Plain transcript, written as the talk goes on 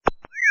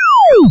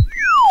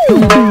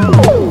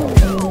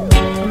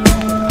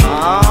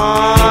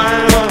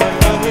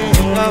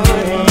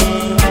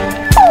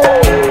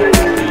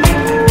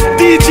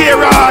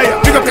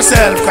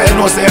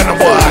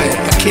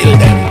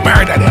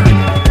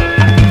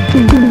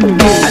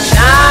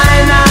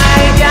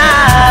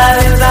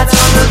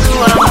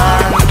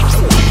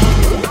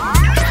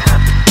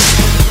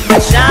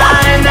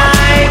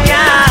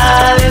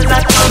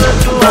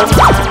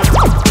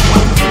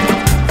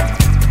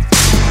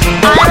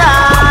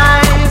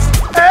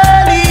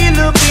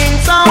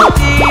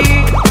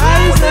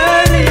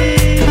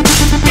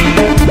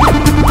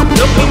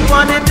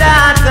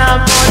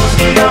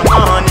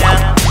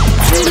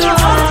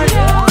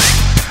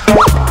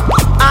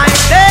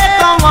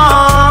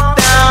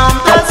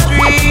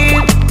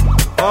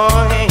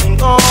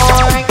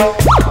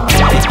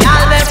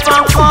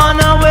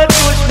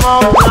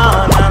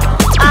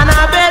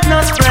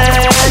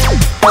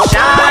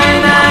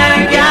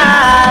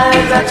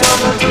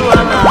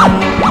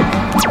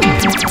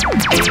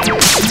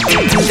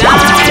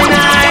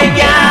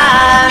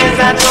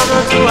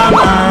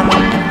man.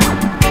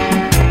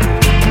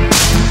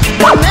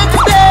 The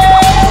next day,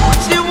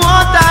 she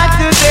want I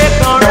to take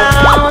her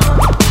out.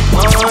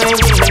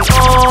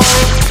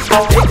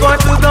 Take her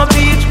to the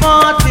beach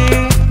party.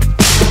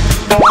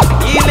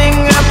 Healing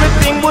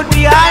everything would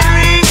be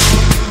Irish.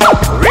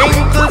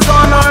 Wrinkles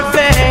on her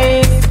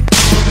face.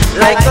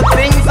 Like the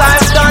things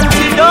I've done,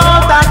 she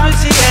don't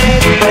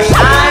appreciate. A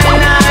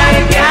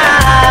shy-eyed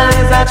girl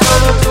is a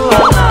trouble to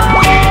her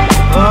life.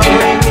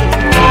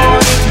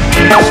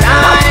 A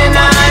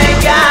shy-eyed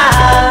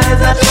girl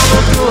is a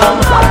trouble to her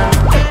life.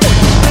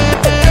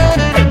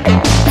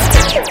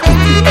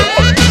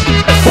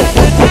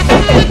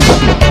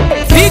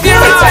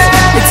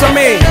 It's a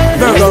me,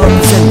 Virgo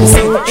represents.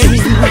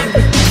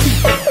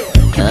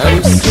 I'm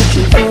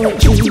searching for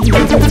Jean.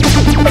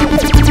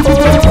 Oh,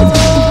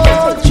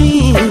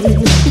 Jean,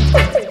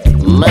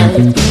 my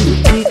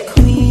beauty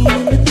queen.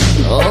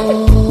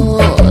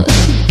 Oh,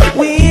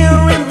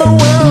 where in the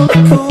world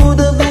could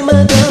have been my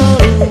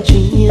darling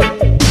Jean?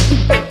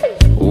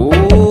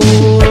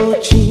 Oh,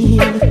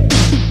 Jean,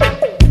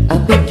 I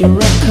beg you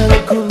rock and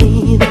come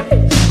in.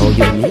 Oh,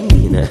 you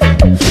mean?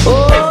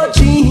 Oh,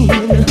 Jean,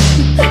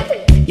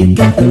 you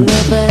got the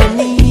love I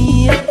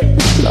need,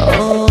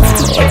 Lord.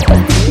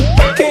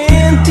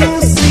 Can't you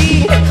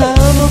see how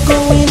I'm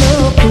going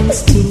up in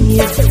steam?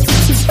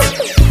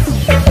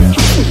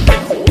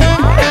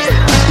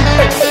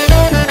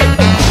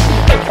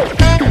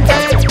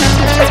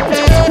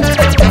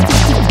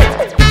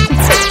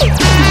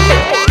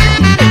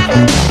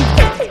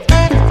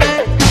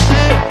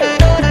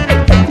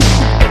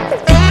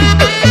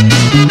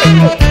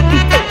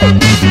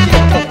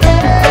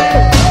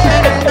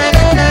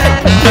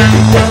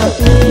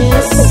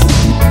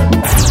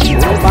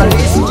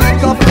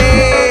 Ballistic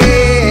affair.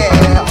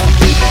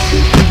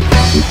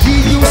 We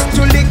used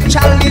to lick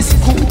chalice,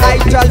 cook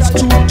idols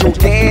to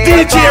today.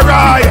 DJ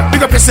Roy,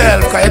 big up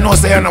yourself, cause you know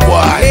say you're no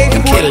boy.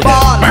 You kill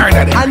them,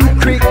 murder them. And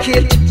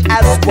cricket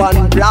as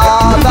one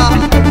brother.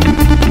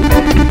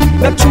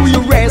 Now to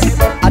you rest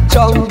a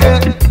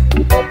jungle,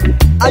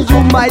 and you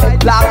might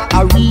black a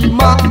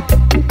rima.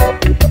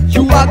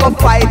 You are gonna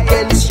fight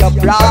against your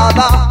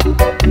brother.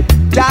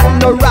 That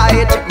no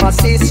right, my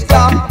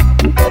sister.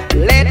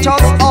 Let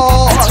us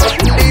all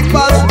live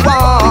as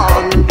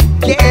one,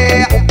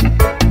 yeah.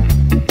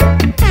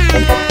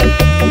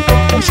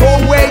 Throw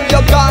away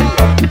your gun,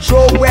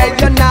 throw away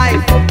your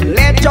knife.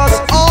 Let us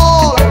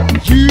all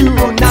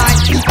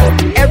unite.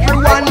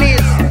 Everyone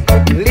is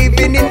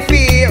living in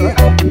fear,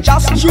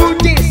 just through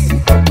this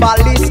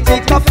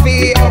ballistic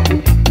affair.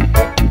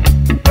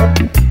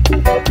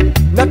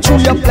 Not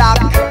through your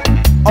black,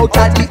 out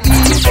of the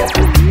east,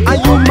 and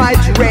you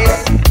might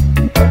rest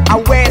a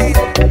west.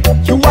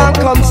 You won't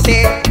come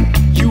say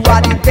you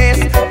are the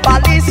best.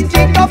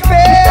 Ballistic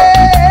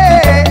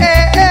affair.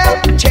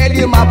 Tell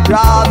you my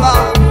brother.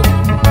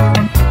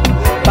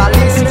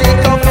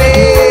 Ballistic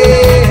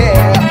affair.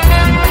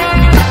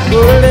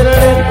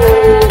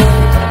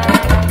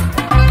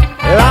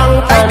 Long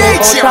time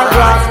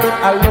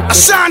A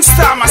Sean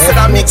Star master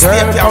that mix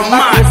tape, you're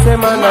mad.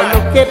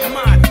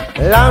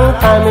 Long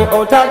time me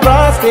out of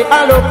grass, they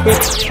all look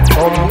it.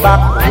 Come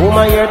back,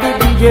 woman, hear the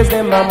DJs,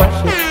 them a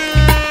mash it.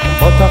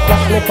 But a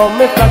flash me come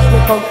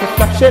to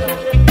flash it.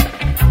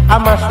 I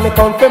mash me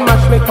come to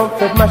mash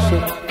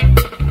it.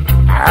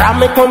 Ram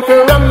me come to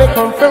ram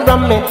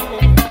it.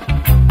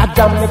 I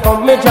jam me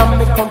come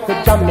to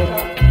jam it.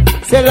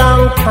 Say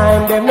long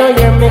time, them no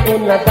hear me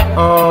in the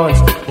dance.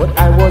 But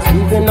I was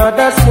giving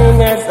other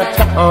singers a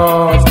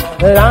chance.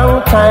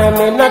 Long time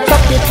in a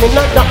chocolate, in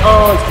a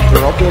dance.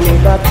 Rubbing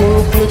in that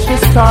thing till she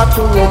start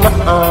to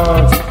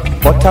romance.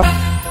 But a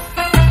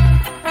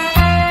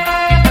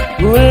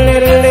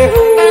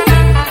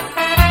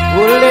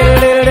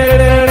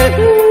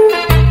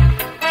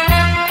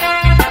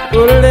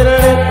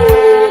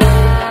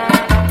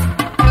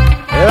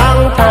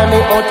long time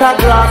out of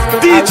grass.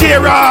 DJ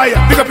Roy,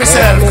 big up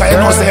yourself, cause you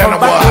know say you're no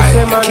boy.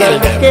 You kill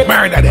them,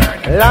 murder them.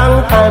 Long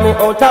time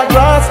out of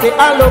grass, they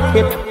all look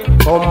it.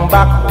 Come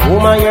back,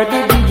 woman, hear the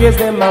DJs,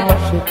 them a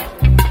mash it.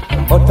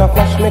 But a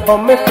flash me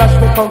come to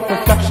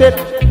flash it.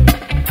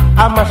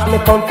 I mash me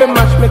come to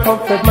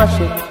mash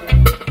it.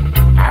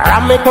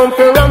 Ram me come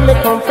to ram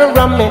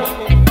it.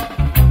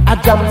 I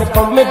jam me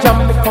come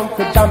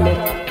to jam it.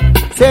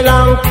 Say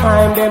long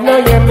time, them no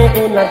hear me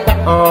in a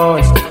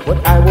dance. But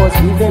I was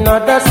giving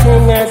other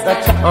singers a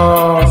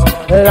chance.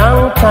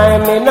 Long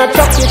time in a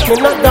chocolate,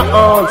 in a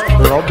dance.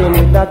 Rubbing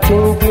with that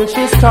thing till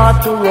she start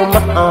to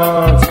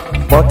romance.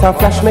 But a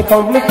flash me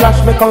come to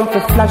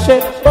flash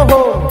it.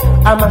 Oh,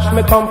 I mash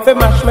me come to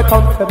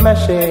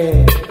mash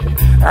it.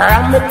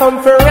 Ram me come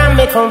to ram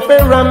it.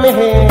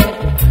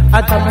 I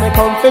jam me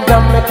come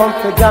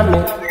to jam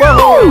it.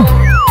 Oh.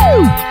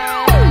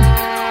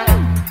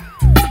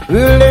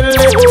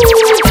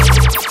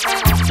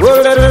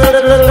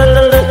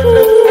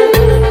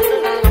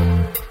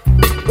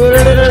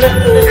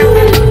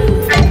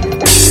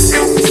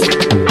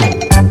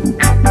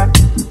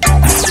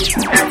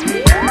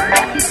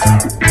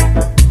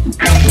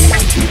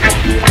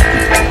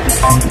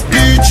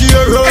 DJ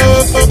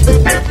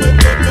Roy.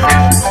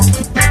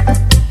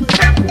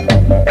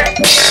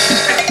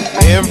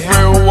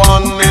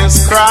 Everyone is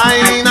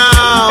crying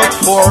out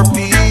for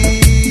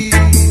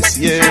peace,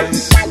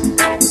 yes.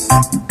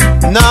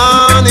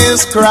 None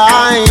is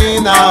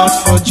crying out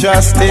for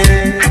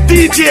justice.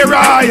 DJ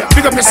Raya,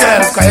 pick up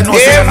yourself, cause you know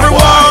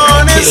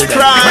everyone is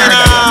crying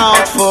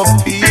out for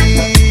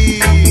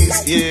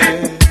peace,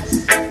 yes.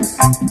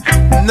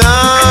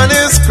 None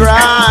is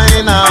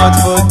crying out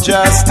for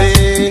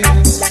justice.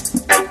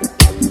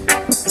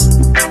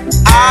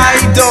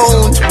 I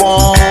don't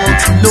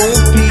want no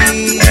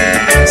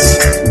peace.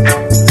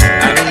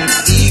 I need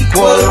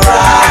equal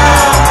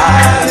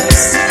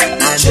rights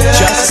and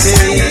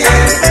justice.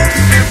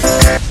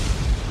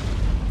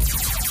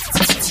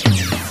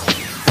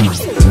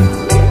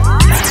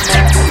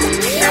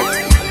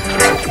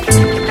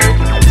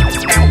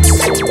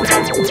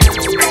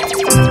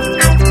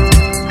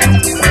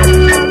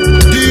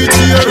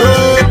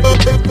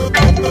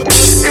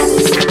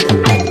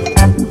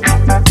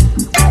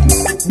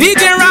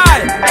 DJ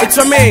Ryan, it's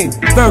your main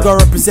Virgo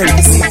represent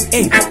the scene.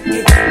 Hey.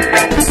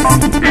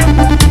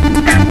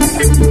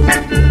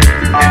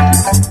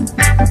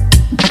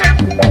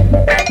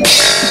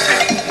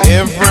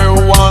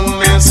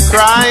 Everyone is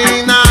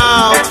crying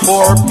out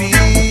for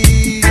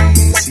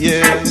peace,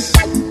 yes.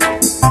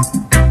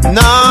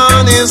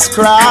 None is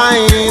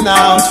crying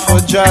out for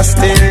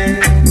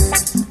justice.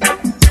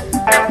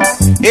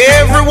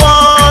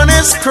 Everyone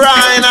is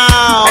crying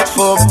out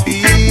for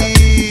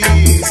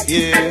peace,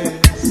 yes.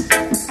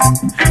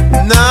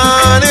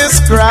 None is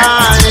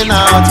crying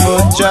out for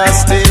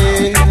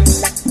justice.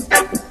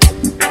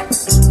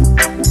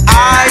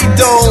 I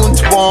don't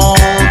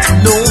want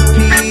no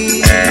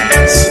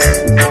peace.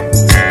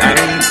 I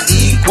need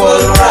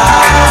equal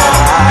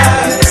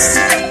rights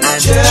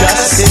and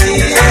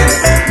justice.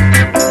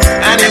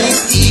 I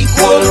need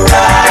equal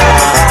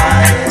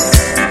rights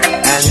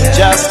and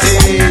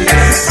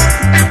justice.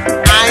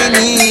 I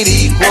need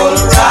equal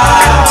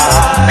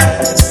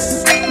rights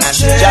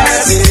and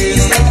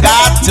justice.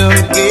 Got to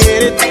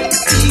get it.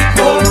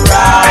 Equal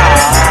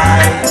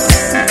rights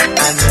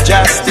and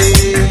justice.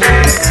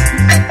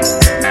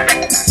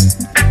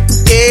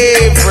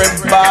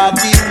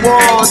 Everybody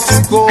wants to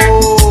go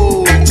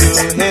to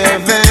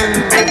heaven,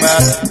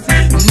 but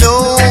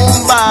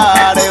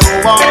nobody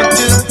wants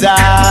to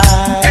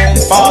die.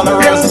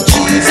 Followers of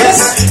Jesus,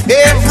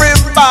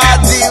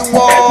 everybody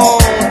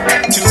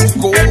wants to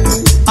go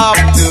up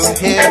to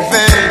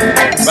heaven,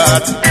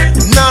 but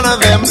none of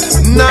them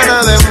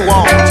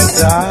want to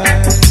die.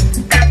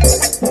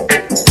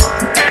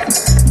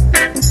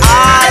 I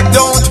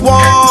don't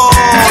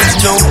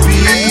want no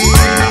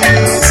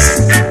peace.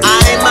 I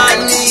might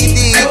need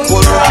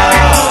equal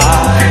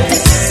rights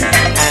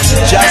and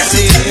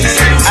justice.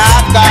 I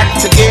got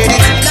to get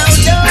it.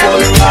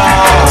 Equal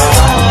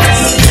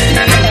rights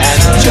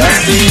and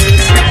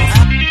justice.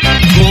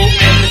 Go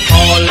and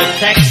call a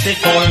taxi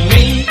for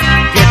me.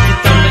 Get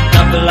it on the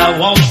double, I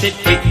want it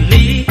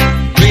quickly.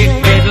 Break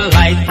red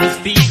light and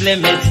speed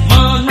limits,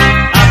 man.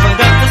 I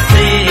forgot the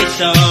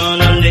station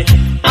on the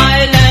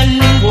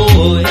island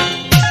boy.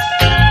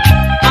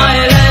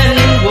 Island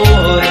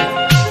boy.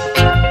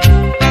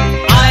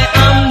 I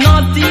am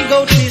not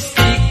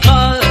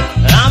egotistical.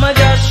 I'm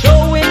just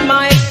showing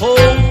my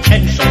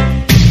potential.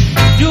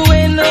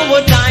 Doing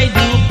what I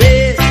do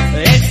best.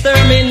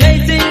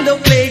 Exterminating the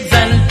plagues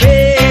and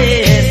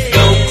pests.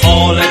 Go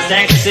call a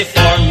taxi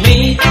for me.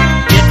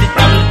 Get it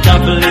on the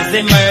double is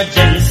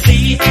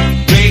emergency.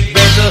 Break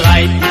red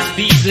light and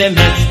speed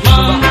limits,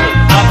 man.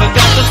 I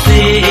forgot the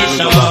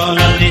station on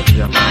the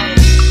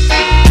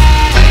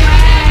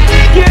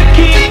You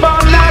keep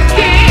on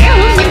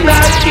knocking,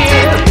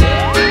 knocking,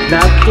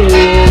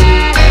 knocking.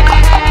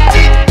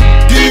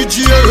 DJ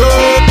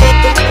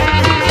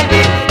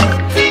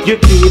You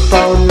keep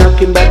on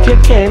knocking, but you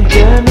can't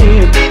come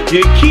in.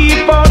 You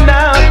keep on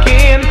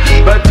knocking,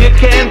 but you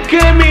can't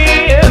come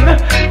in.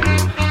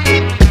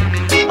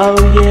 Oh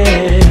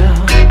yeah.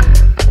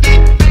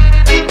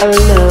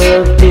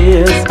 Love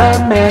is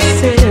a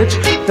message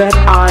that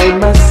I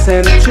must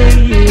send to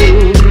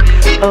you.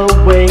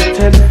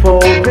 Waiting for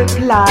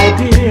reply,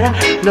 dear,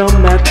 no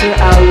matter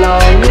how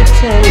long it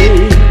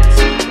takes.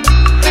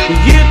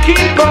 You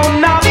keep on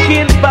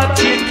knocking, but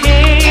you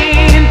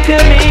can't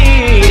come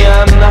in.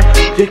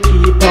 You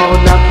keep on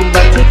knocking,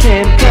 but you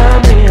can't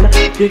come in.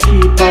 You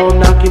keep on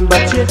knocking,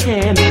 but you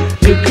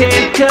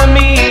can't come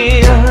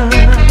in.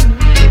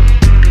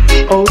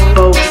 Old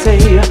folks say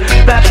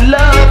that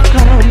love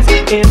comes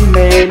in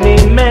many,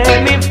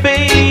 many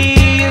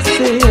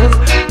faces.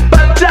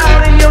 But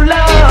darling, your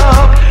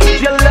love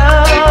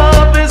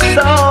is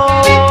so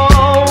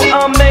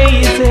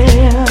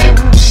amazing.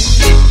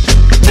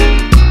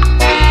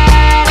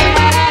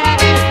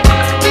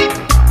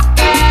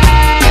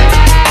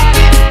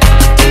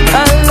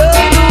 I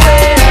love the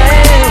way I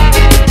am.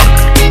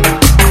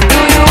 Do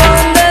you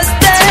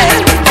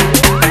understand?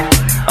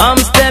 I'm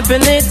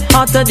stepping it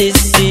hotter this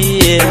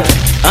year.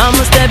 I'm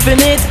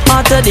stepping it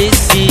hotter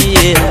this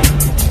year.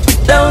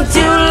 Don't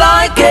you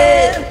like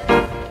it?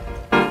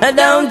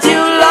 Don't you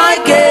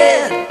like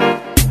it?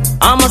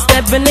 I'm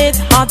stepping it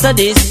hotter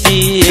this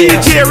year.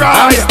 DJ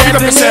Roy, pick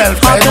up yourself.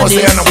 I know this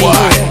they're on the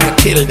boy.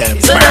 Kill them.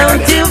 So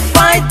don't you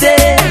fight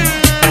it.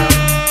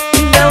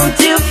 Don't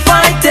you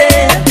fight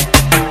it.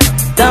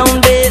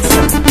 Down this,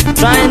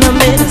 trying to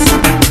miss.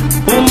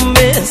 Who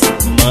miss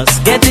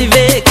must get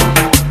evicted.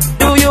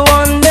 Do you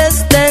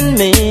understand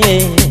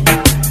me?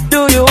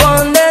 Do you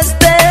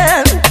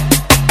understand?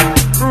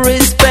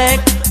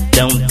 Respect,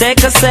 don't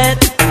take a set.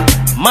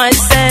 My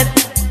set,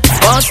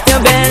 bust your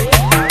bet.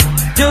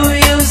 Do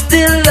you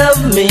still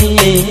love me?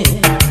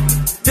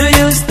 Do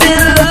you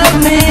still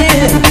love me?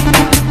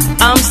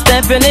 I'm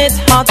stepping it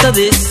hotter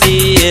this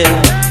year.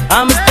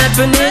 I'm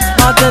stepping it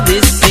hotter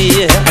this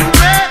year.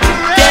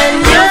 Can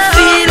you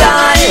feel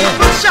it?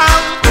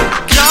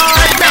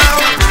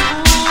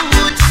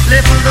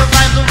 Level the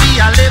vibe, we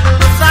are level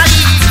the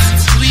vibe.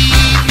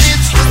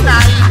 Sweetness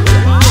tonight.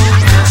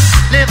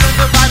 Level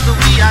the vibe,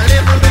 we are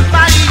level the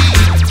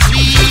vibe.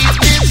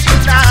 Sweetness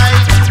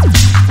tonight.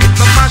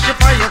 So mash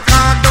up on your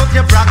car, don't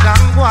you brag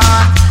and go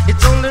on.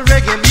 It's only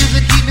reggae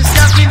music, keep me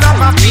stamping on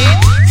my feet.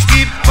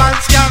 Skip and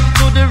scan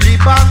to the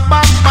rebound,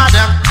 bam,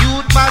 bam,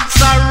 cute man,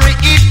 sorry,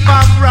 it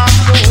bam, ram,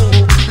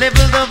 oh.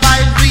 Level the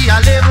vibe, we are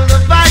level the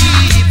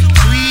vibe.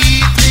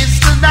 Sweetness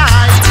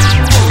tonight.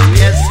 Oh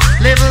yes,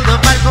 level the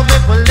vibe, come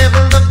up, we'll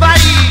level the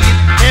vibe.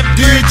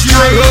 DJ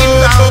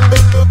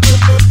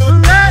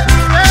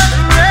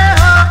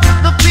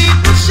the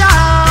people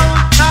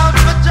shout out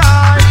for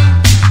joy.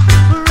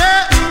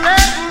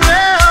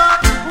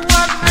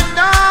 What the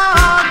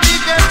dog,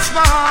 big and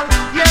small.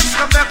 Yes,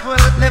 come back, we'll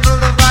level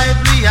the vibe,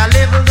 we are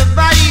level the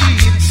vibe.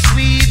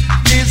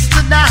 Sweetness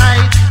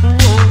tonight.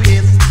 Oh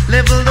yes,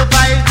 level the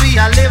vibe, we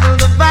are level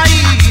the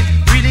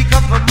vibe. Really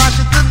come for mash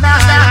it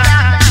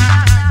tonight.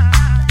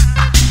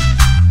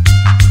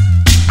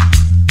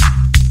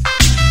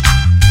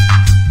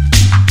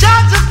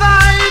 Judge the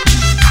vibes,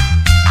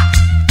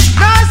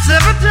 nice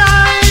every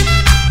time.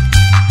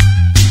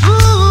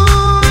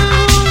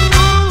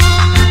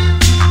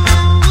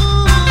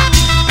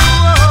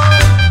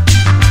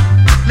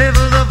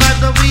 Level the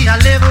vibe, we are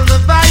level the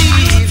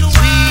vibe.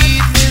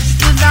 Sweetness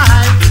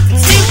tonight.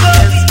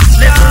 Yes,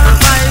 level the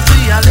vibe, we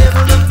are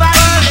level the vibe.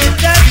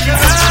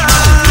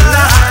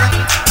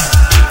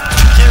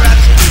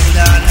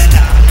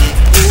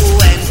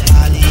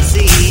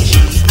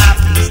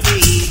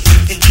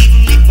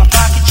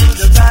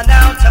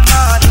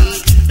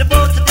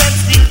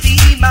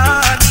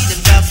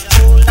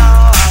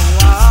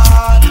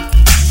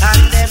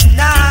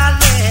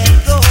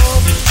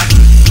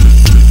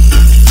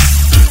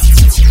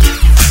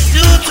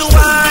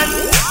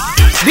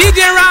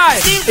 DJ Rai,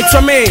 it's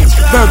a me.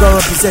 Virgo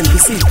represent the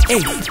city.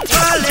 Hey.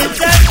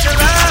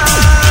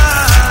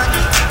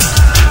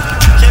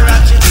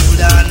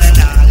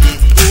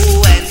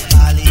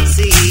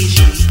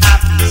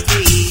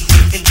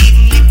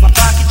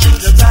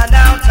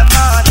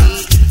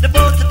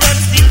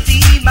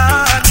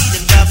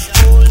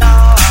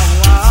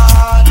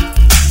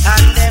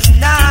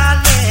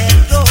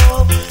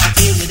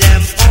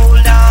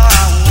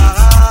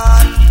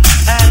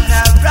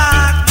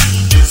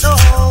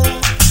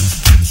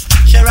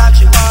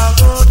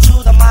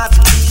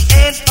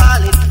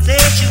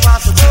 She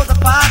wants to go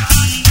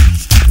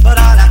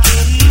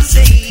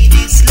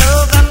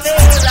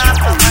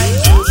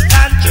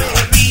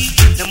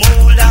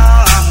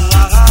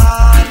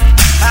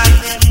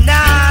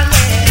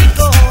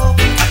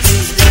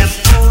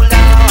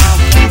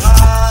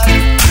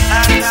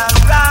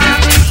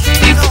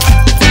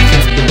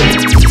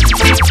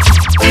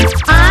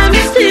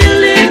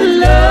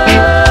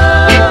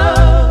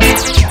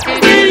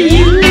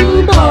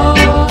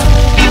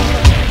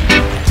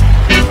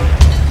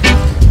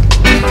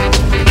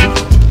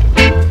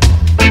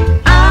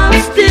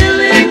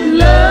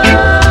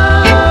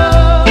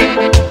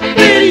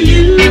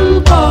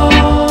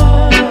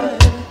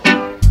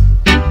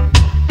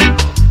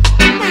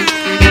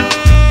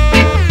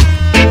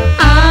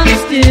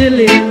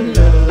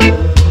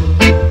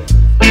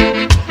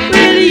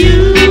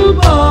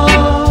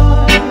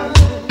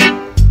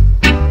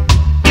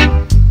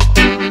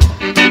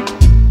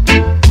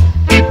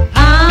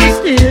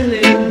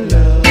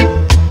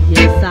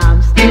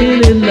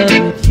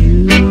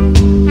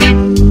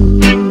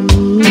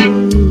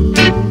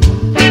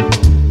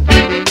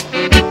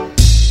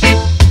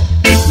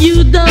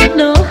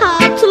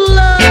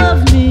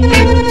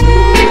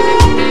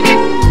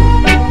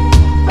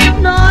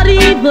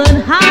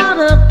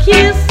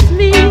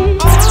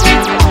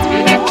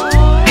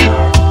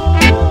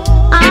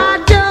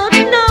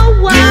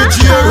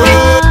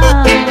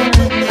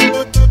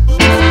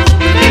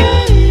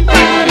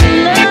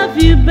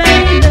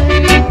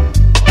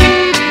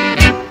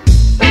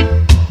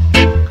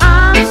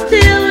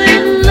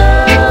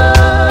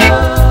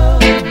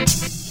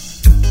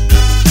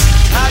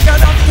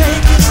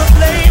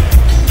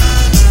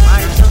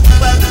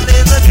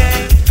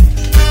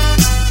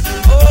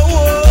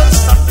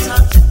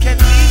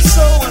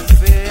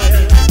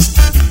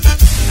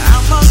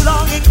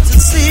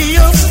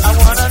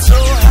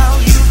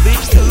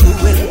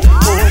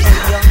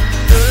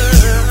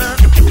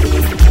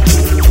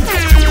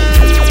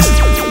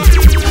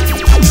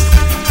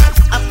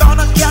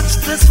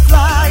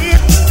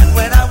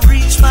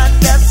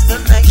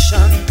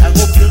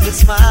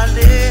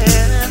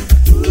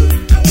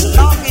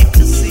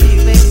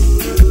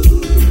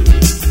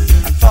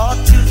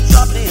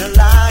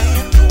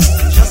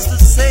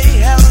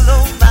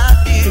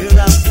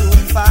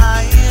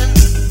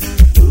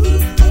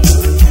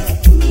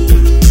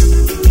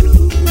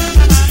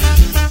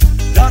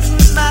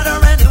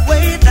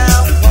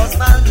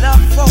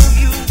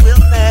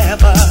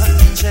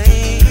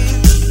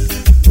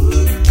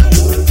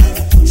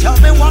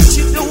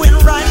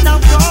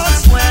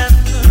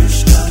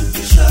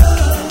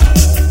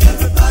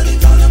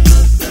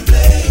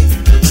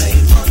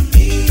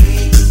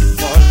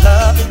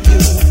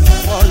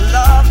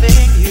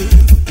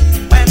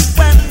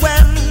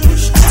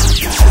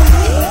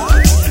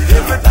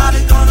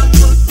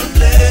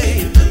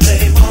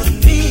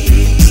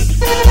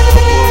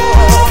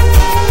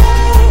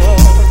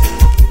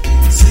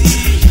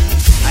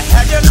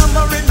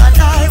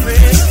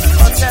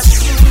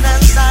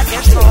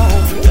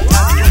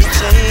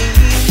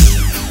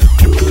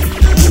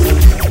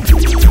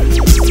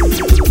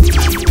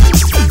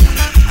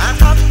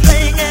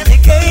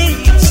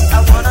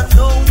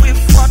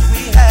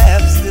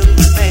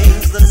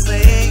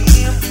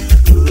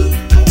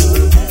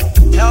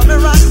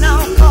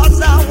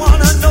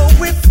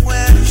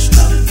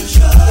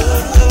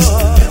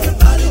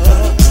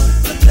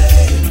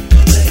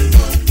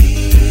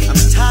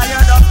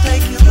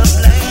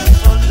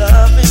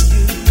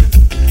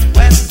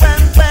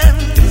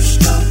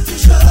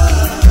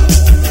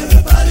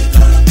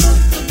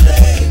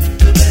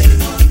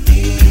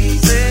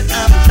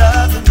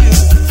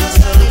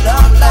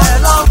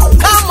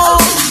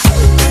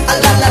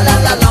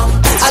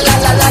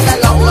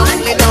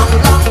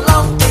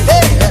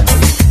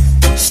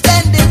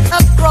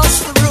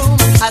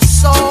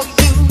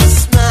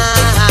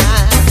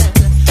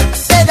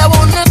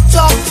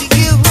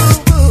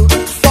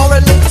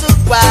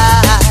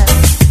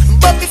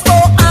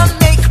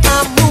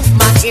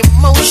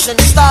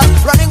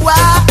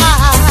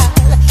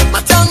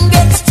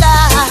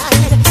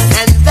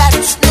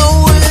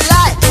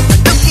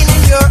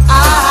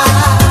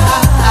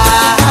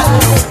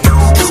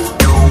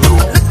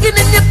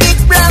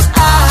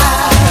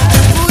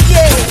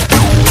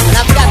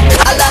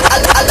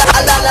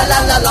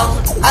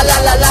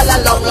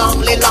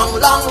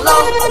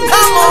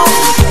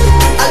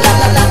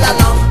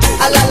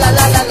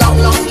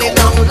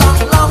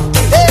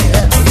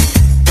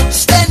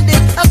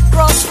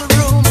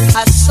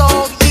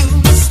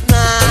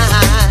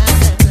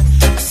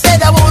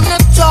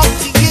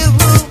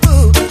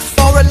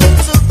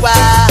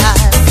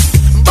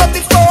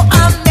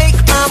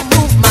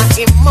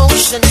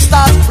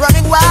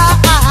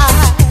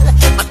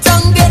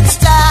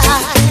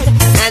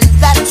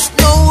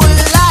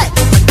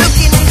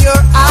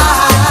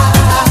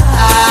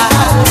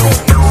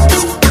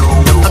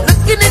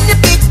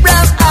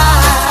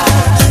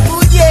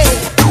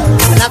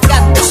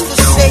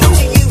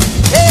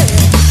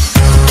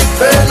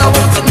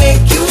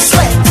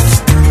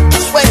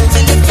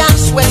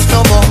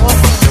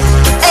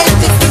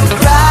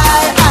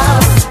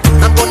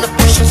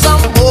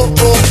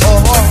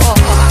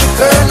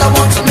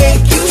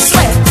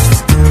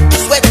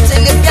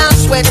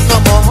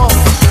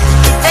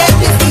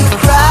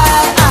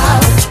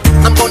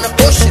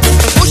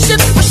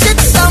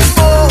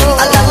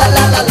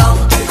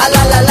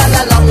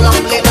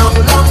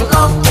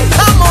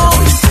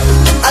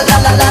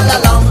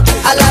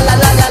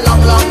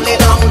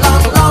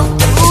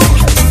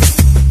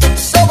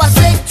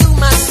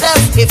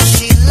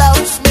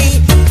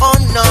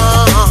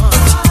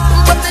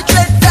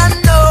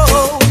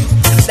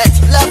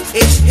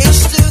It's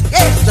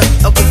together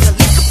with a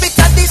little bit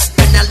of this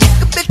and a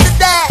little bit of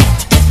that.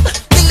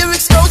 The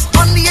lyrics goes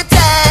on the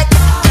attack.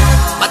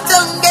 My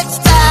tongue gets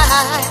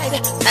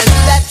tied, and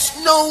that's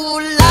no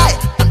lie.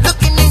 I'm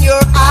looking in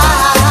your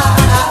eyes.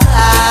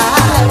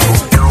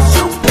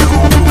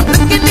 I'm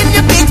looking in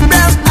your big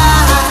brown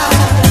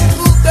eyes.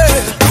 Ooh,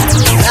 girl,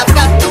 I've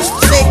got to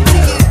say to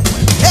you,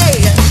 hey,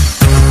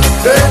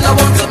 girl, I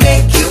want to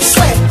make you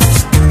sweat.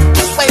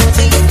 Sweat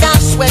till you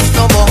can't sweat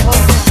no more.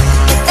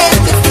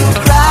 And if you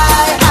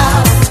cry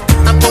out,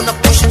 I'm gonna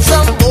push it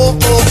some more.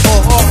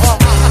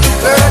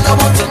 Girl, I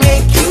want to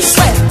make you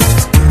sweat.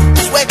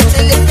 Sweat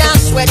till you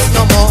can't sweat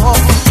no more.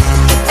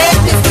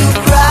 And if you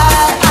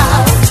cry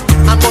out,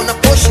 I'm gonna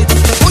push it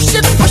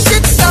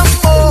some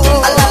more.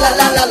 A la la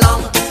la la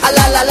long, a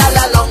la la la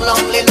la long,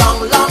 long, long,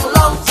 long,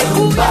 long.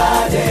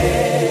 Somebody.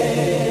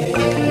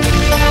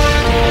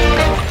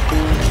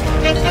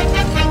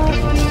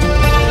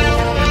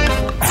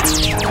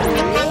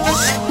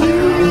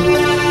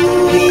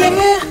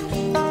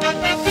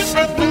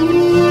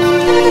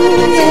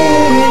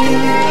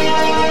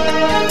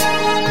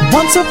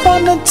 Once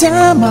upon a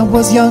time I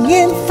was young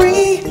and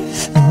free,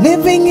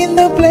 living in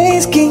the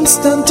place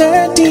Kingston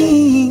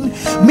 13.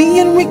 Me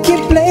and Ricky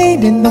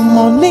played in the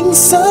morning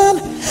sun.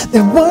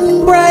 Then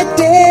one bright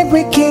day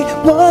Ricky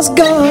was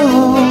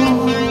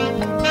gone.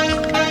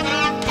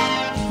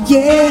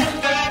 Yeah.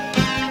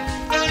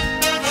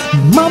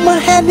 Mama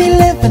had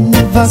 11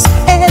 of us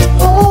at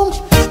home,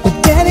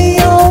 but Daddy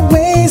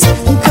always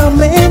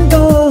come and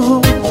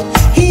go.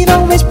 He'd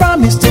always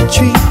promise to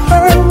treat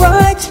her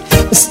right,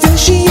 but still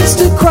she used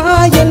to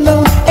cry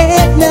alone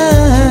at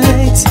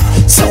night.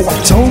 So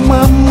I told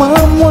my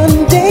mom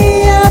one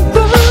day I'd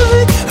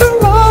buy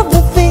her all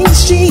the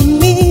things she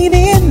needed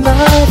in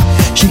life.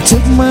 She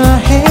took my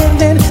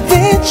hand and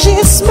then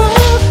she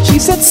smiled. She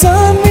said,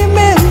 son,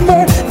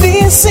 remember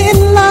this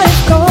in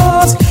life,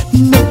 cause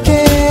no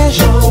cash,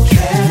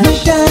 no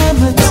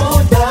diamonds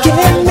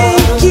can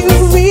make you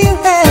real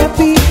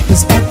happy.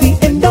 Cause at the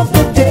end of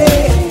the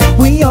day,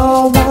 we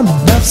all wanna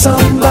love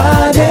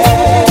somebody.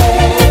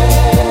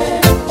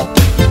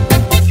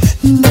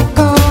 No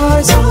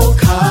cars,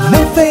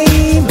 no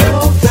fame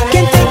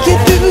can take you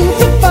through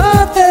the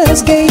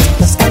Father's gate.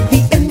 Cause at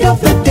the end of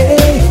the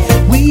day,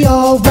 we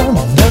all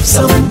wanna love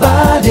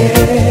somebody.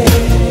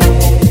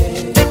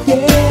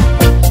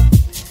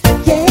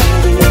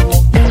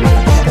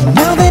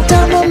 Now that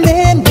I'm a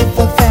man with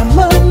a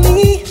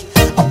family,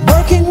 I'm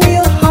working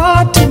real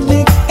hard to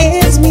make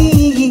ends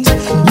meet.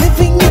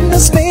 Living in the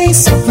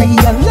space of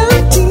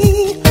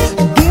reality,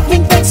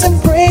 giving thanks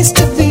and praise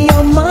to the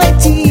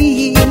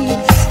Almighty.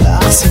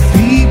 I see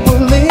people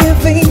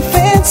living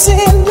fancy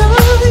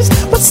lives,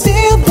 but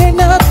still they're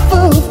not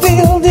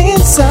fulfilled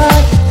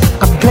inside.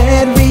 I'm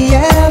glad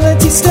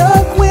reality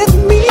stuck with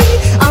me.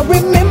 I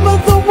remember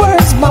the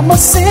words Mama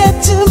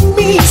said to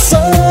me,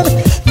 son,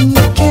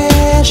 no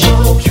cash,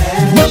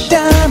 no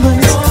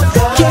diamonds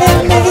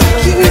can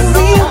make you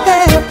real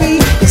happy.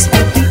 Cause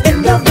at the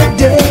end of the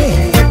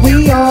day,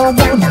 we all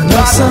wanna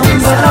love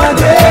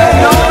somebody.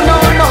 No.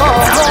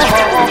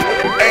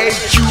 Hey,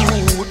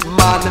 youth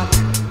man,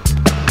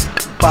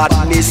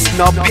 badness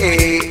no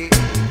pay.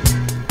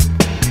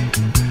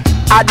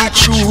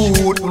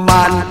 Attitude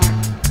man,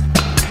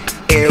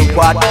 hear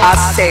what I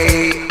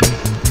say.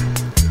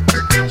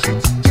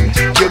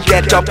 You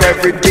get up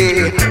every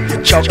day, you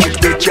chuck it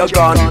with your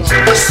gun.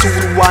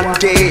 Soon one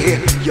day,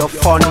 your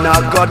fun now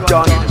got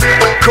done.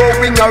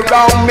 Going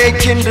around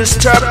making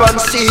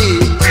disturbance,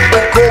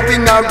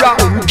 going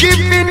around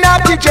giving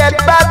out the jet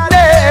bad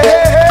name.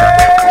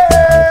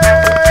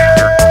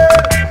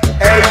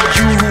 Hey,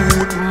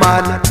 youth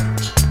man,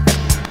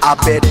 I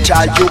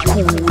better you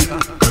cool.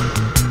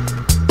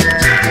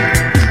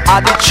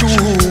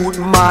 Attitude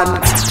man,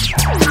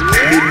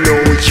 me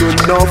know you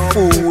no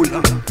fool.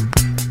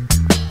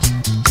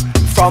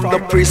 From the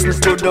prison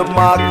to the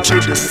mark to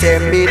the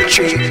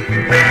cemetery,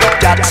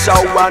 that's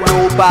how I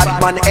know bad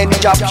man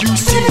end up, you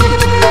see.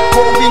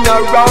 Going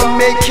around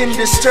making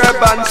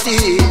disturbance,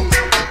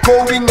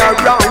 going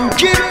around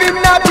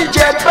giving out the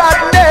jet bad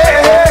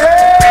name.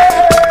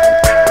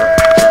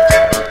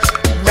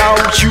 Now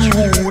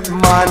youth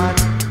man,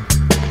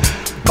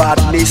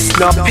 badness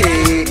no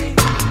pay.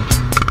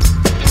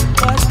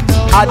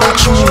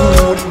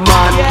 Attitude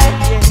man,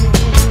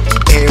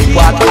 hear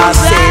what I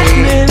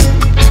say.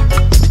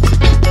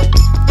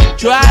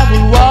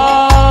 Tribal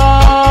war,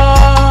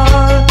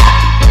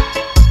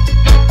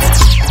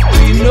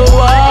 we know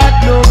what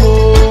no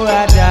more I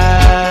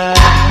die.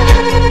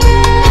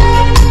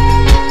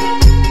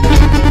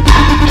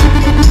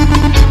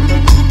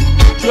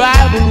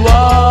 Tribal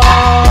war,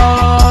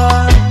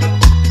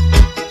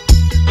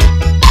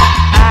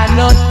 I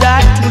know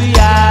that we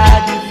are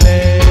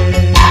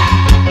defend.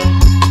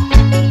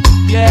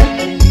 Yeah,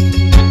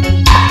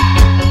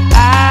 I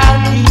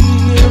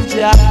give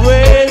your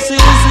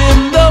praises in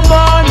the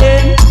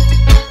morning.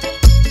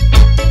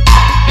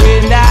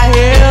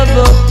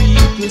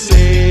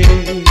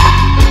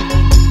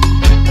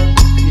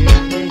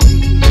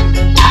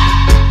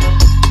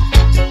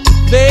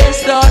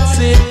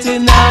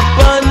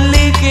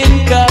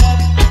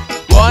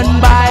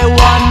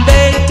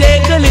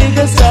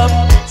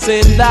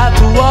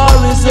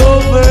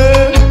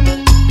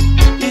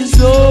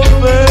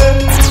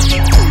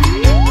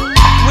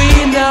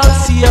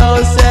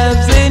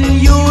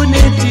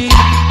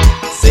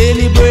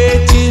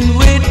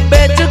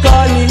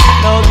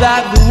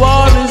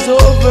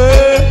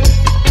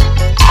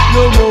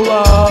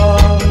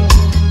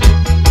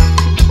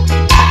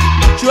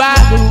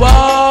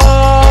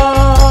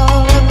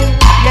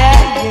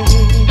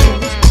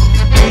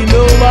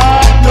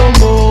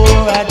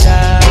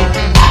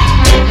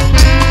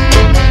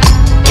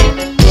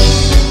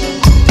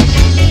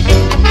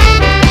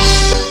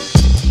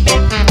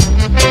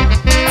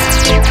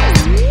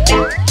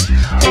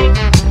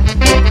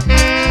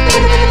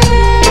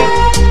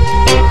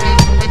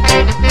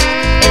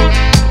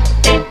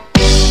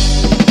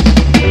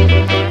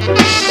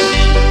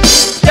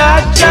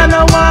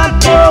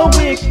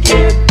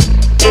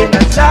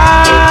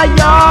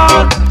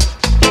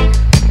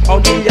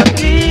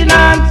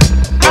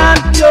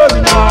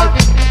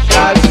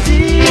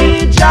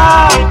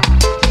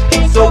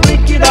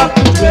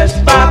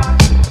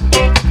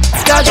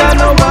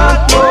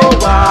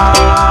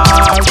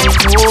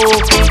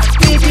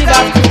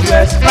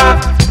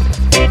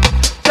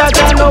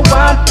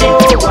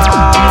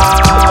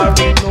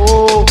 worry, no.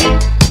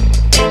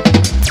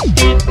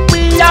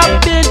 We have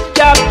been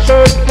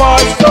captured for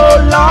so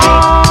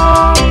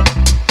long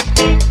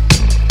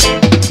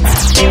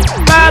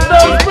by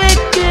those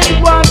wicked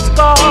ones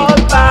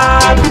called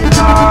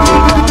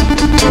Babylon.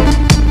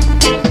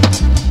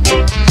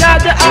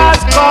 Jah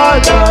has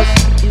called us,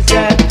 he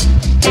said,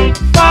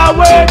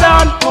 forward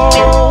and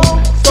home,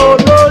 so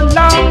no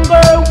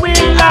longer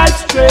will I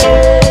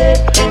stray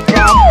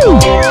from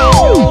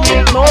home.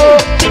 No,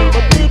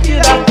 but pick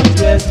it up and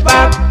dress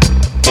back.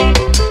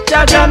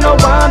 Jah no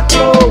want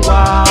no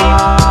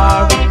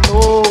war. No,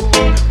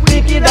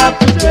 pick it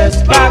up and dress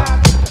back.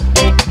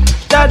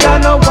 Jah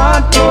no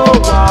want no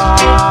war.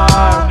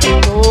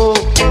 No,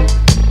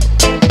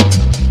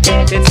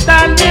 it's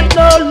time live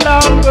no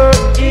longer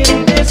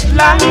in this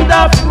land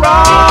of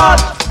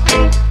wrath.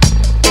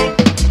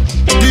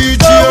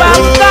 So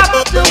I've got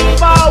to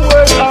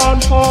forward on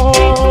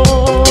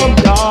home,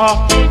 yeah.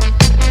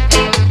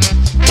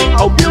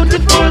 How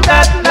beautiful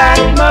that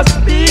land must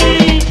be,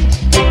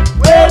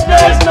 where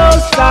there's no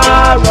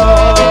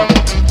sorrow,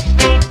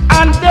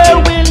 and there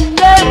will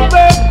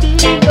never be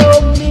no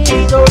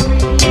misery,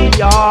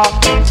 yeah.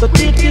 So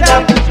pick it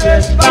up and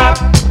dress back.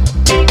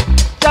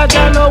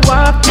 Jah no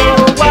want no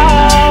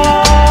war.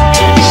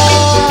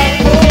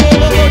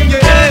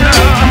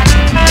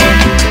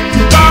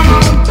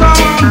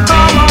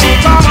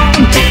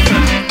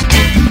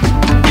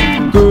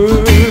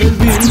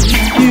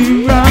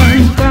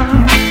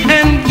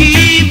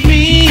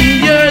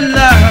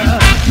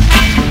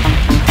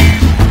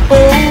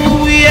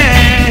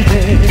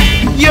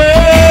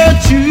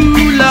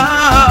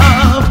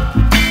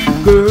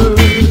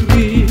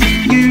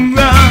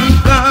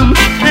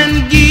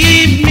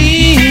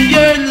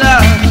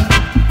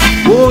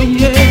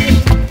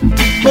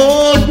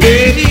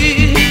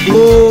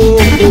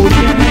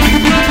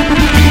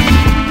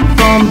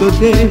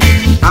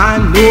 I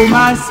know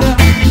myself,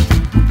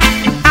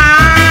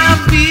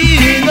 I've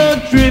been a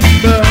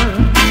drifter.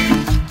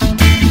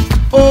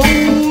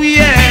 Oh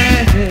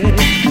yeah,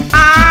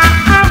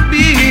 I've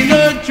been a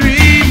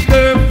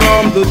drifter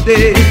from the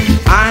day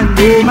I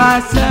know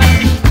myself.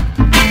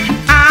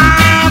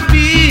 I've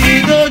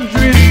been a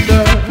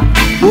drifter.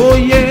 Oh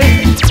yeah,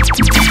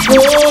 oh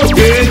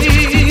yeah,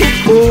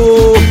 oh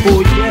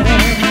yeah.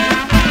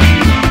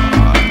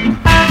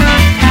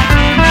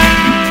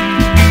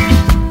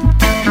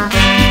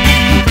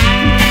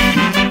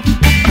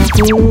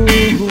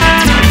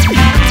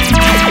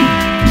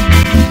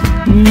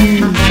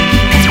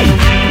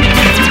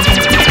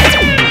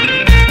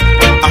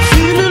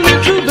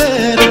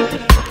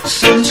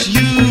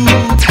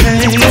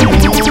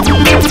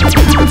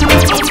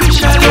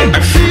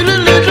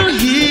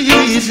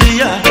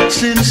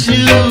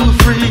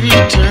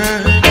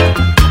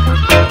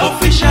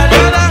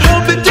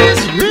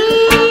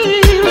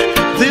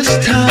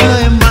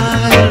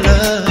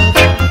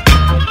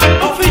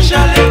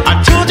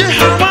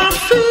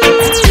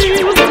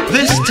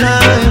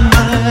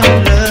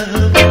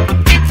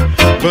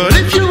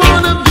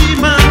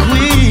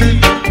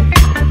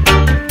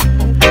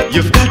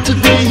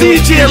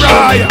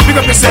 Pick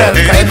up yourself,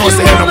 cause you know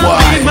say you're no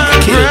boy.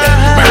 Kill them,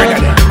 murder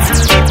them.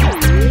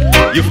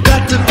 You've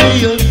got to be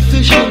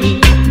officially.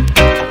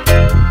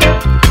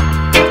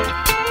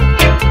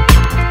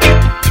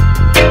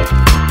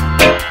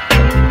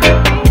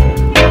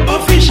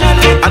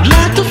 Officially, I'd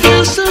like to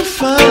feel so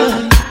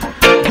fun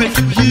with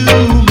you,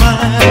 my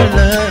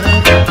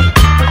love.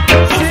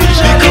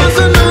 Officially, because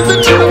I know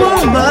that you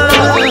are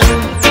mine.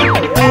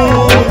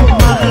 Oh,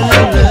 my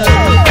love.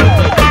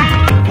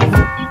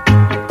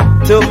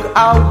 Took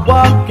a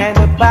walk and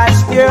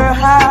past your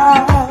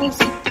house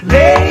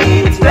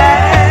late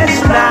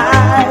last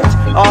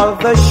night. All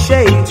the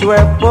shades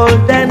were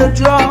pulled and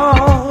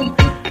drawn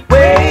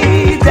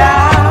way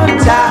down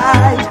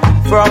tight.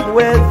 From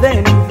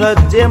within the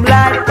dim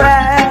light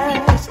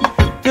fast,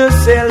 the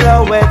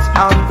silhouettes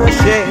on the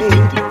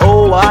shade.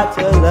 Oh, what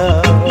a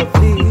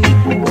lovely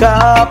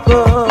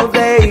couple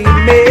they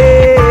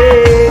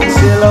made.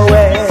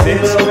 Silhouette,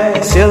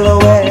 silhouette,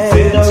 silhouette,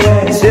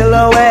 silhouette,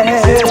 silhouette.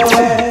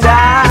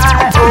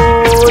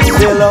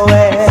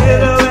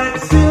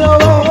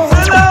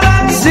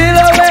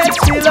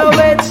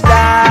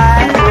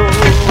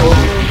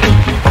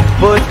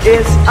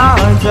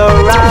 Arms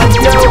around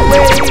your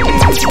waist,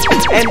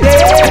 and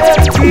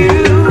if you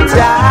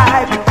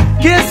dive,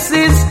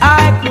 kisses I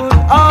could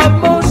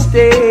almost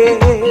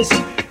taste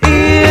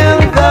in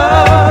the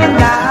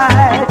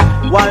night,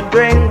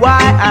 wondering why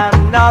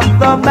I'm not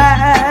the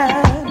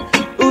man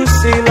whose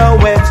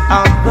silhouette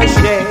on the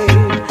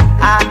shade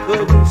I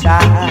couldn't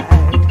hide.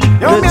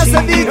 The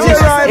tears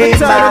in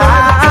my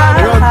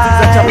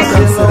eyes,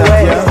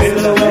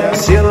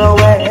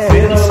 silhouette,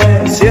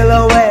 silhouette,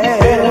 silhouette.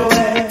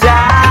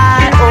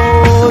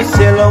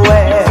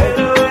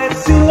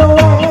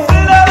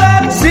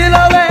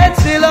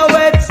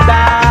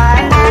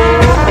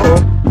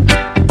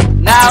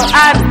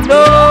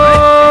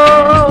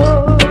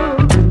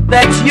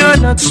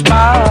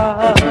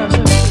 Smile,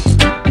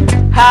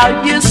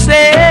 how you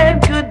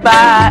said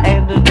goodbye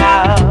and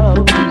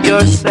now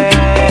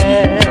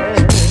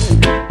yourself.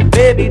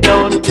 Baby,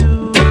 don't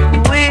do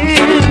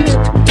it.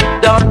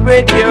 Don't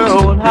break your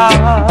own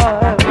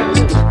heart.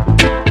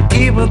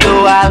 Even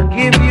though I'll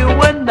give you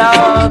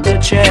another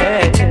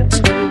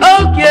chance.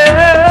 Oh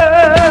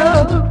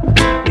girl,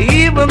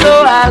 even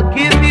though I'll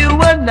give you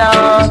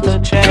another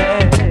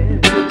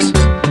chance.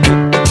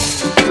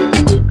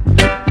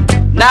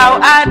 Now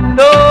I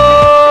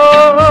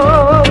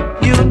know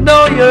you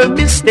know your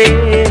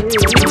mistake,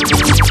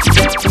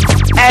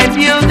 and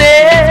you'll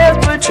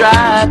never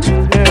try to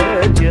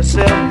hurt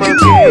yourself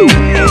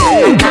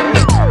again.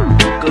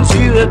 'Cause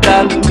you have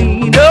done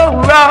me no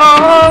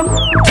wrong.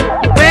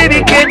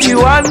 Baby, can't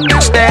you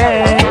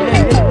understand?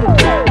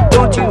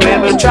 Don't you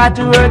ever try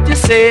to hurt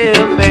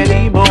yourself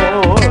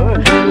anymore.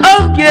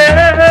 Oh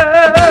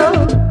girl,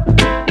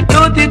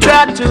 don't you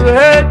try to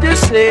hurt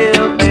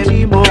yourself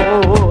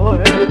anymore.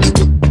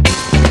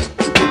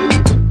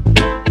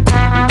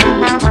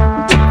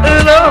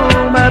 Hello,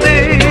 my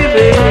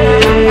baby.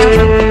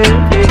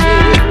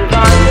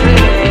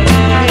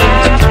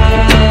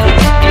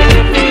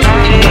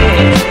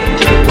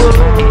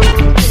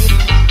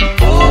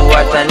 Oh,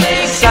 what an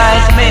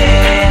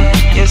excitement.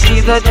 You see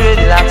the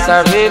dreadlocks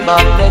are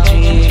above the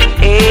tree.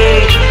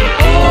 Hey.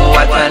 Oh,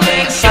 what an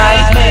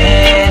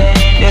excitement.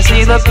 You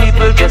see the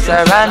people just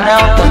run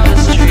out on the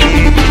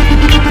street.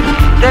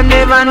 Them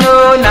never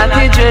know not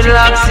the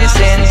dreadlocks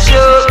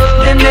essential.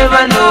 Them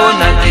never know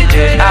not the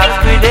dreadlocks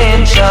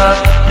credentials.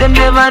 Them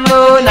never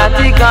know not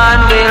the gun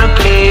will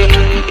play.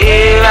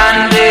 Here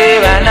and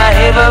there and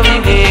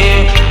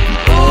everywhere.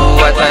 Oh,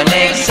 what an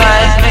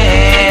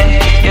excitement.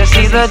 You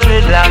see the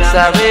dreadlocks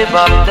are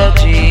above the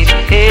tree.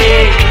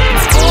 Hey.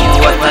 Oh,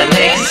 what an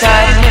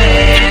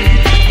excitement.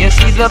 You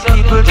see the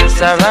people just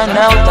run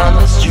out on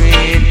the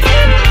street.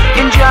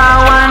 In Jah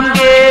one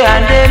day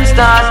and them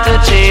start to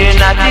cheer.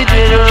 Not the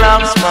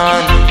dreadlocks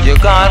man, your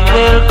God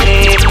will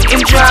play.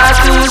 In Jah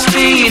 2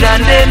 speed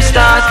and them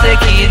start to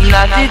kid.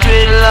 Not the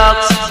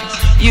dreadlocks,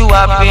 you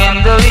up in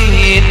the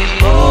lead.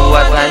 Oh,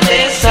 what an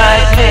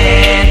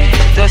excitement.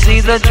 To see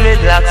the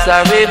dreadlocks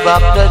are rev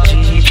up the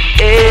Jeep.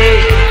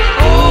 Hey.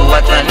 Oh,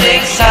 what an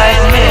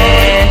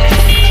excitement.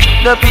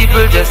 The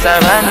people just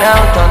run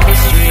out on the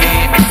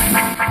street.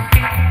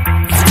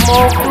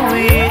 Smoke the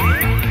weed,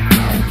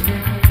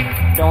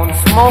 don't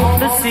smoke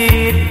the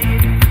seed.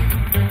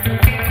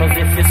 'Cause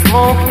if you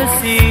smoke the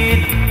seed,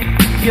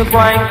 you're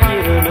going to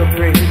kill the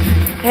breed.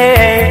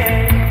 Hey,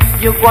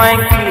 you're going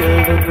to kill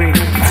the breed.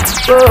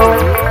 Oh,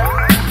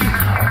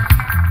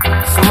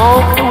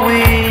 smoke the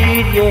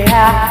weed,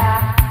 yeah.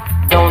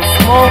 Don't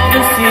smoke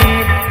the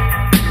seed.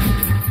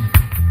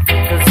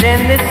 'Cause in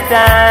this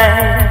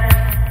time,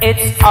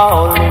 it's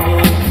all we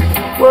need.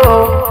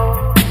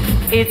 Whoa,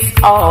 it's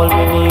all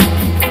we need.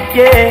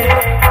 Yeah.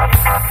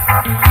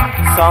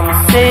 Some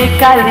say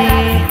Kali,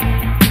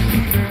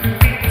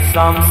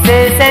 some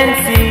say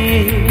Sensi,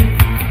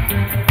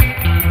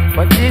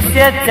 but this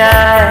your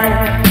time,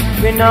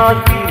 we not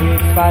deal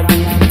with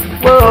folly.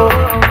 Whoa,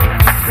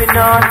 we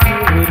not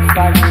deal with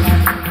folly.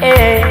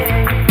 Hey,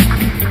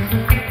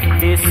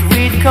 this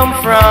weed come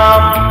from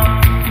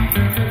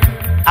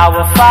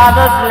our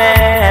father's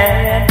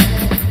land,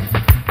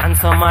 and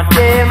some of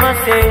them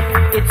say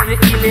it's the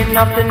healing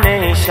of the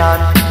nation.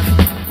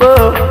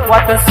 Oh,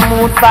 what a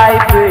smooth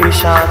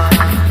vibration.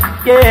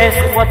 Yes,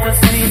 what a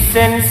sweet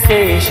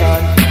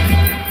sensation.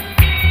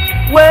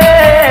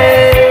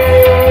 Way,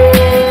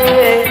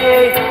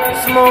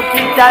 smoke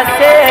it, I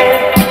say.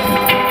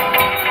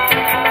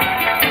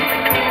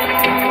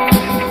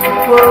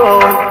 Whoa,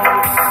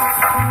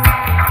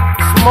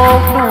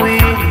 smoke the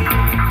weed.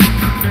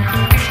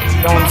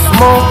 Don't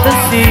smoke the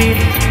seed.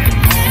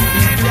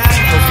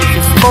 'Cause if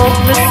you smoke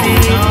the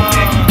seed,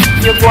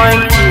 you're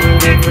going to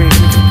the breed.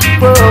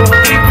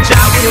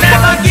 Jah will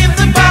never give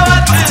the power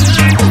to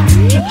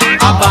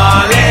a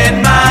ballad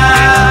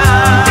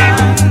man,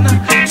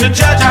 to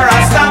judge a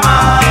Rasta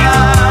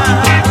man.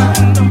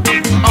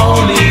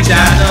 Only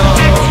Jah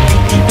knows.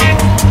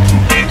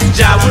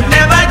 Jah will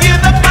never give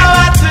the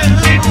power to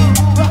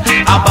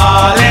a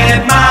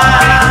ballad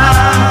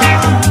man,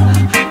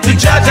 to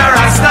judge a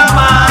Rasta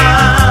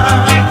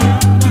man.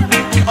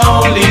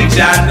 Only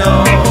Jah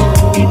knows.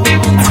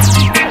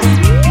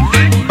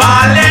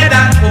 Ballad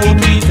and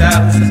poetry,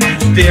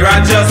 there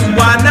are just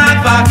one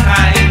of a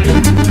kind.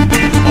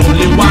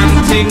 Only one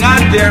thing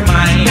on their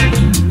mind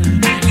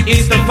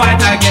is to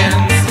fight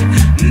against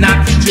not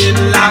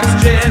dreadlocks,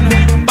 dread,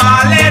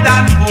 ballad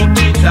and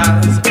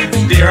poquitas.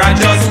 There are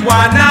just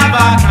one of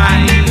a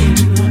kind.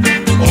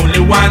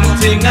 Only one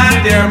thing on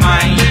their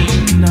mind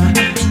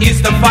is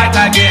to fight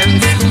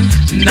against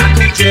not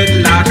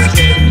dreadlocks,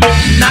 dread,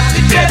 not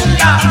the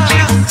dreadlocks,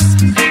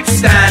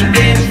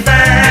 standing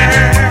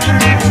firm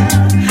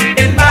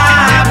in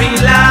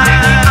Babylon.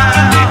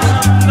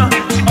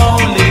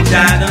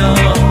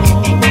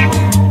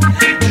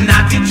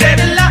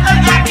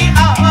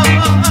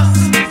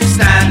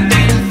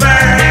 Standing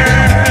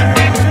firm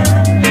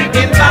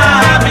in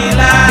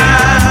Babylon,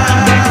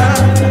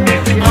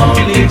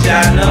 only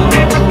Jah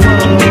knows.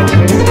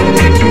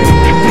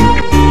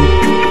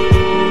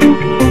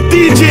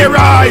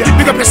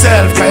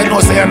 yourself, cause you know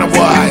say you're no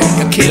boy.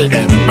 You kill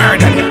them,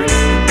 murder them.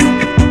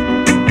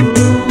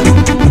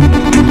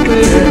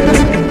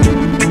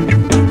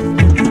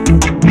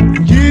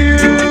 You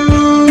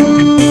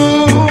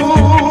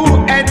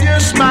and your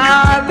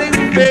smiling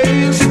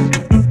face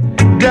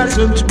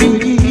doesn't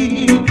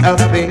mean a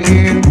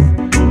thing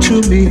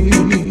to me.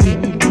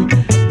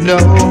 No,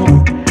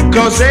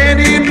 cause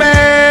any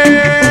man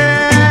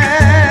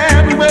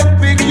will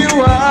pick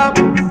you up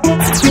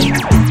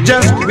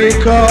just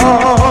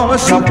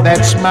because of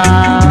that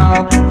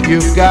smile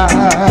you've got.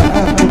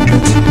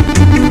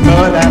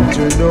 But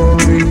after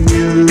knowing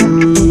you,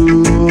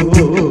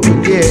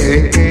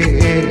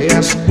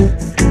 yes,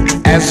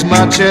 as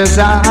much as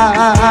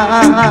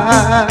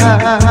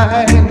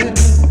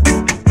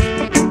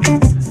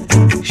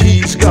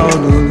he's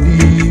gonna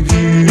leave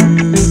you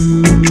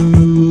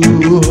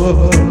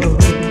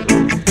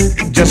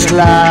just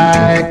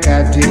like I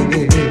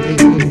did.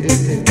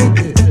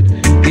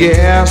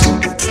 Yes,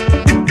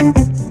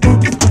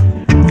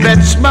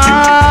 that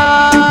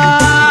smile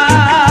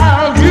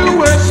you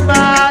were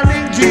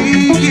smiling,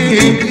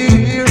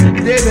 dear,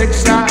 that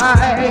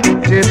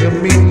excited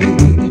me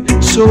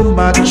so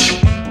much.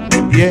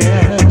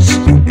 Yes,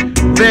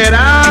 that I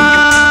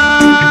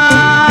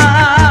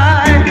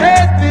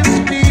had this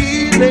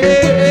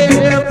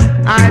feeling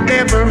I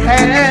never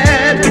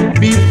had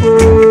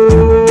before.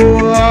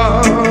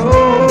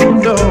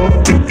 No,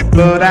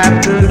 but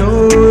after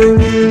knowing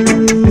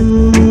you,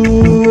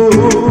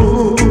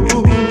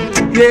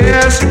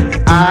 yes,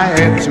 I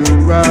had to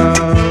run.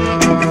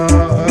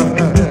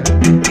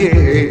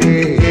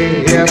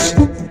 Yes,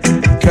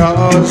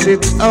 cause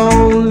it's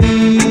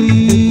only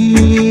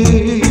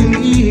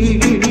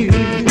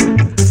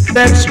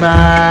that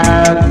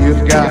smile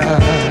you've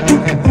got.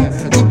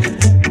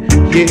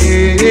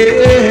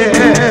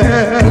 Yes,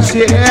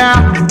 yeah.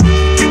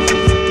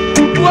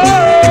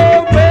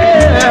 Whoa,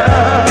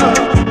 well,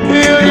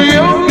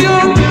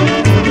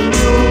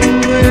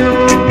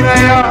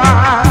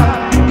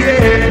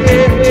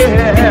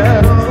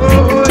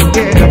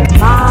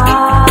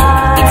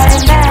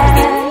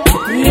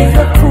 He's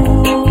a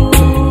cool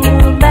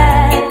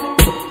man.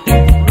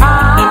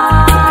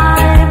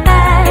 My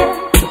man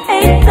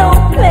ain't no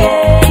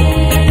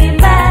play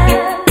man.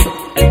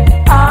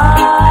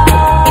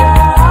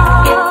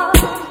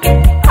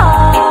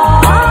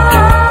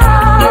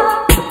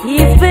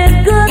 He's been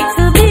good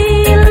to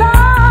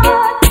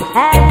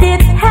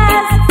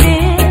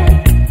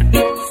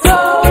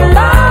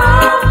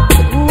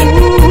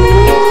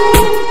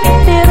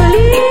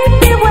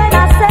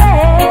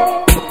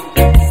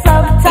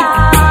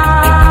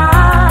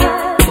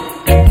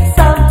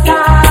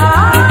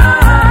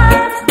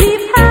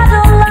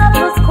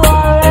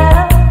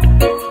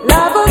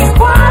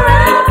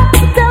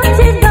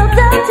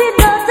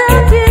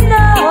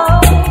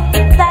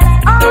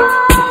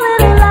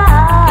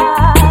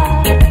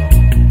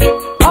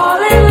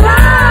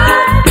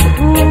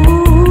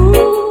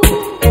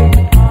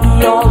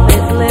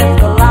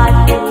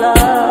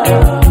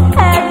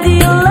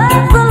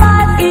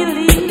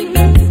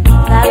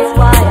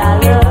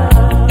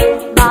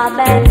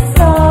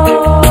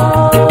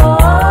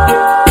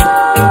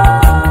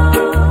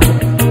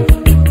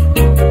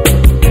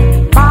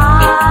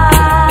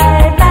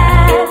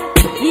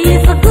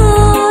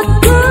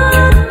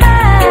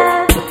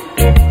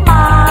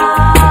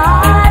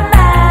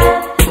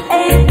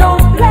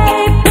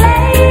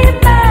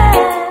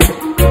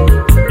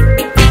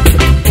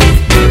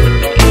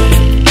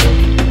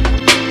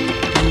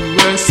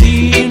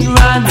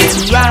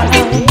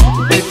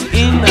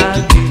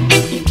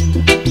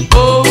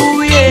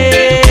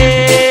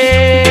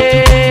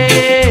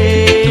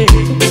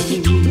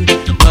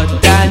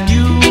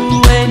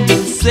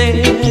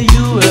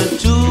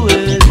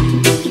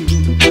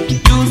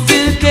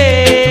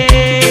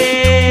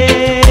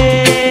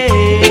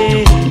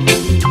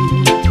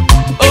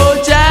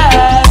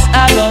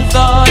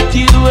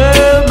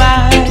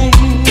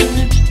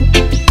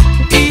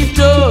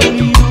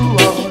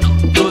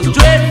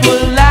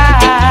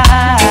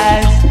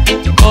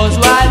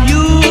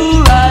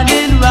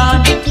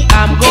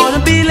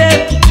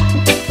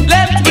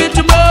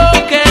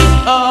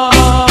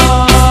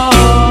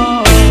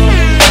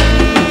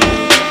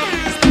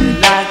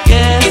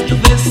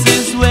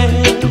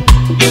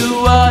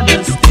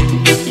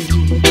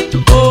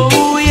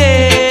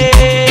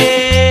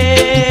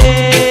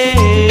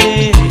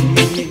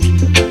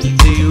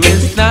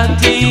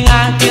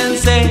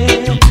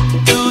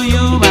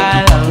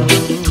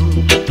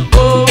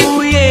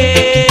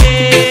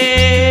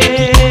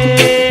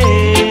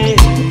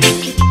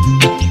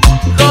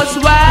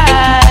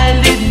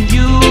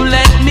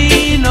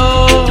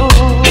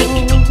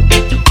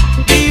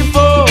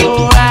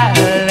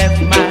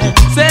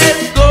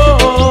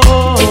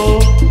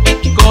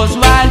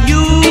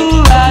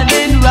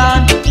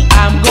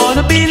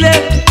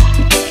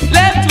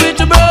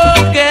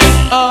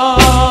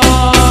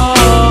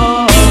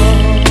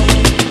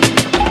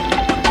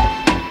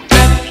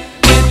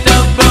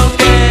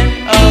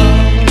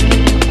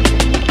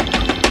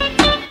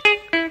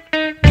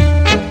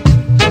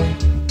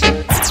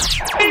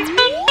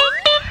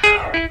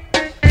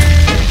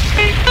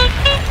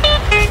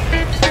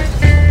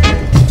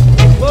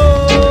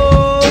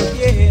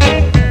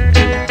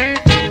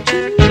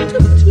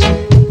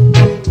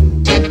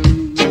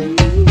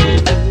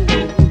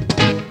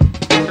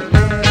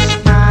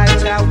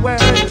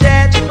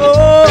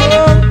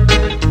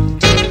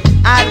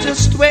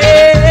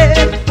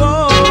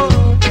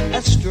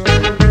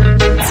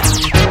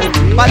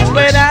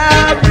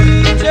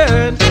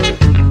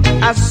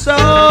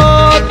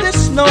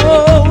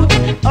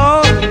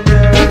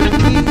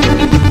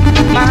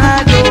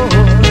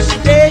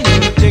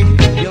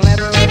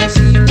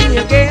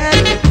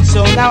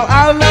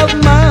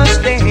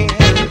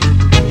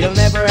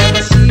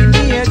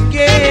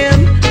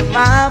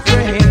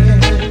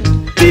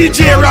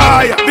DJ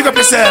Roy, big up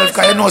yourself,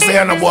 cause you know say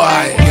you're no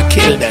boy. You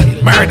kill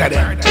them, murder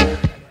them.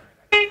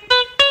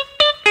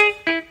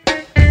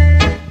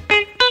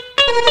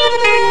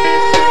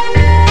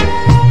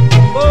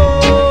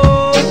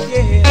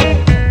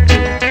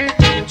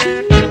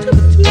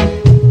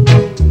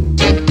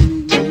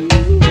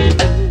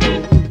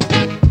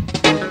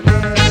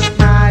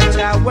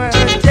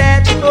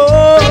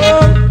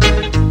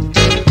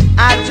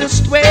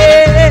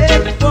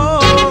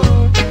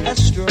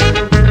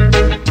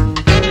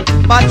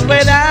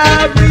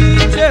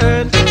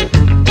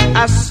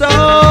 I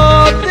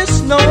saw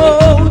this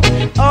note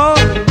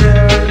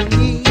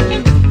underneath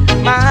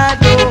my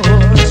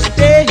door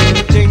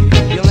stating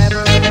you'll never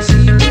ever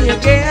see me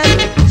again.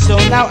 So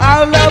now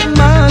our love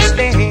must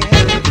end.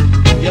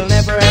 You'll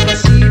never ever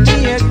see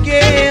me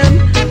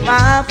again,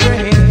 my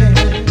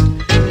friend.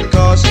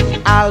 Because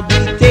I'll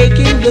be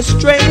taking the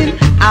strain,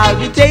 I'll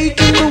be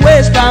taking the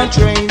westbound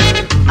train.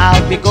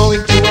 I'll be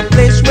going to a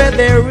place where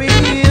there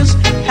is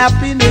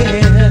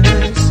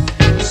happiness.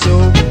 So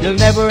you'll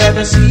never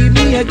ever see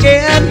me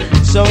again.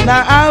 So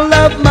now our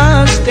love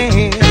must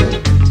end.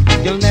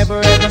 You'll never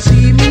ever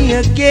see me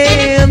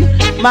again,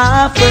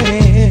 my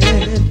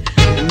friend.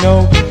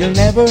 No, you'll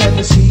never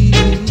ever see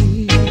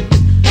me.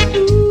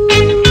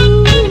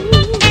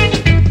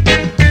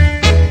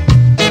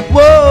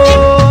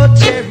 Whoa,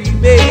 Cherry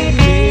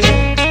baby,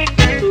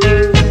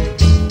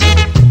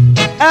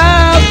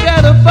 I've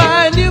gotta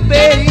find you,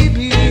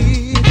 baby.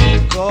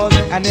 Cause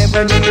I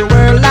never knew you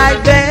were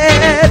like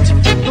that.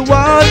 The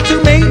one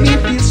to make me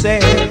feel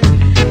sad.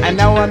 And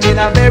now I'm in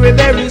a very,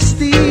 very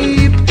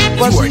steep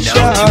position.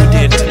 You are now tuned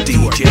in to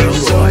DJ Roy.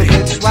 So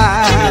that's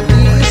why I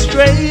be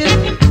straight.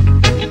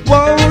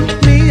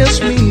 Won't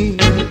miss me.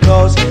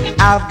 Cause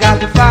I've got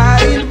to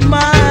find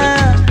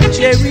my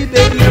cherry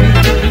baby.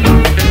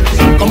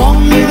 Come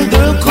on, little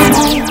girl, come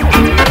on.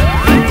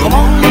 Come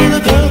on, little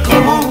girl,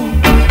 come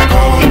on.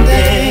 Come on,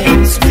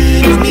 dance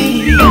with me.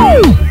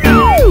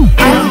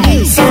 I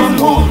need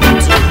someone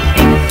to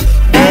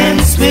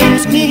dance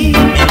with me.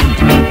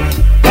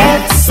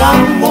 That's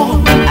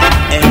someone I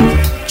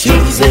am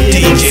choosing.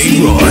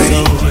 DJ Roy.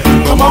 So,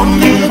 come on,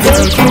 little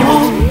girl, come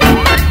on.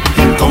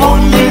 Come on,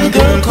 little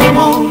girl, come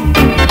on.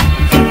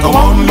 Come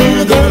on,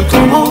 little girl,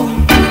 come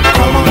on.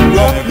 Come on,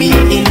 rock me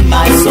in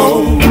my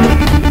soul.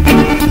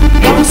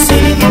 Don't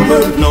say the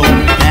word, no,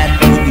 that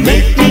would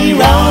make me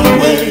run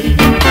away.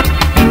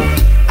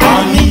 I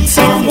need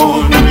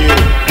someone,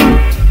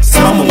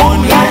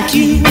 someone like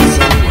you.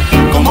 So,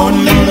 come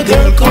on, little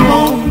girl, come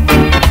on.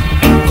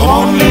 Come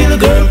on, little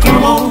girl,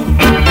 come on.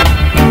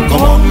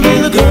 Come on,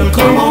 little girl,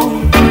 come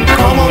on.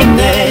 Come on,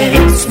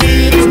 dance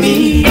with me.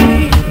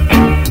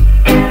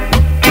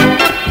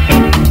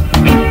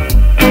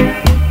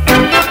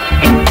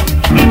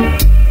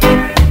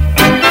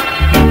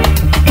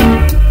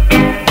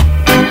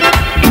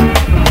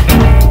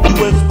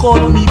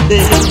 Caught me,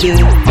 baby.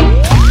 You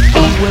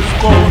have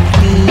caught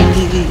me,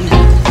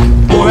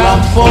 for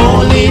I'm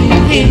falling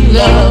in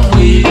love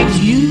with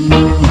you.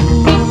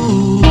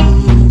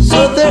 So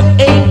there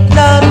ain't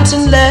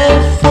nothing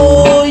left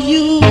for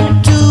you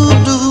to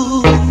do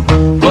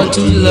but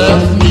to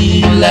love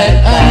me like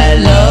I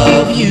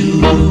love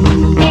you.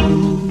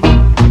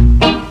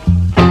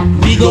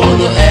 We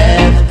gonna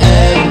have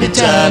happy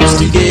times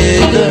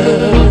together.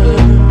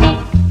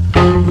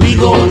 We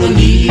gonna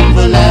live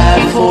a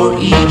life for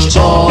each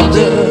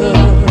other.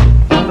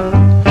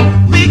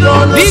 We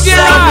gonna DJ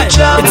Roy,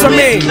 it's a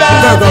me,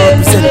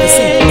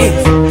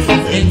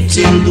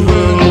 until the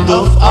world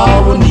of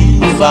our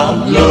newfound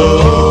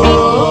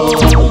love.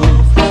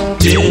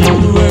 Till the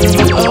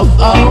world of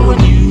our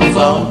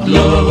newfound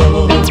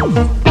love.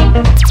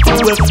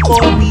 You have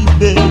called me,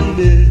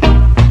 baby.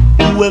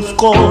 You have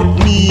called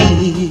me.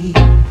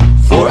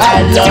 For I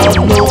love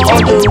no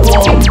other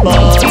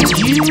one but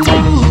you.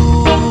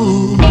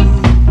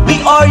 We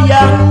are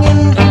young in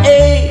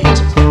age,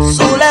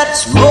 so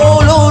let's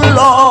roll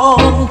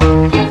along.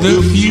 The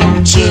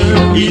future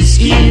is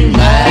here,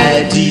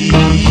 my dear.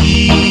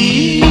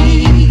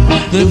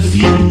 The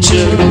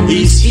future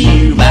is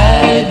here,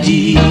 my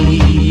dear.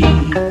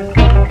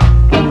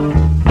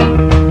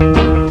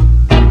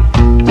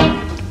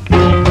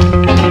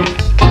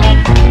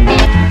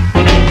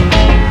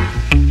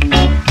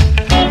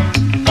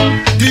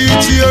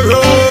 DJ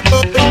Roy.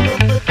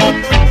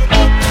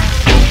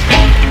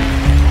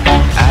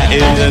 I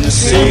hear them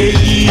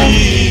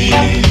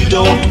saying you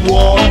don't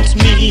want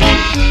me,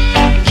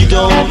 you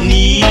don't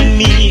need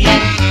me,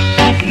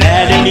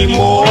 not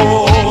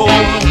anymore.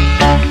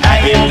 I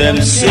hear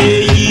them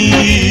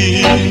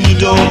saying you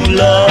don't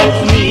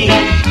love me,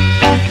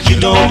 you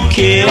don't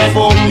care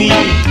for me,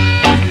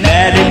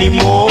 not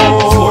anymore.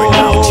 For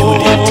now,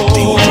 tune in to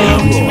DJ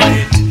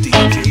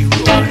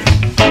Roy.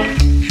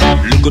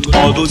 Look at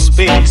all those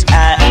things I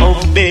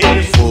have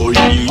been for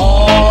you.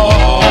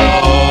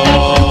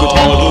 Look at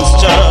all those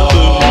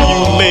troubles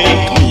you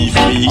make me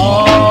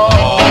feel.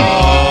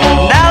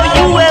 Now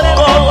you have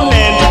gone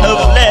and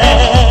have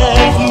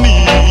left me,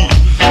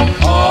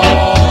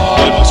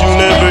 but you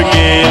never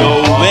get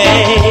away.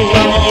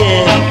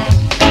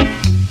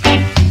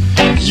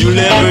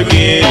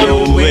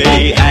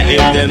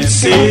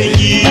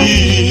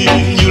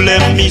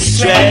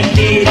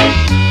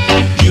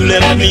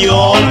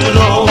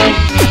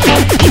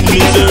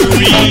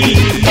 free.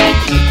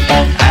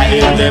 I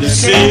hear them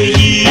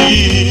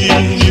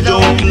saying, you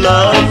don't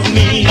love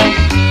me,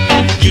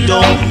 you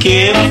don't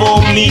care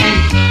for me,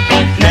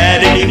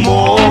 not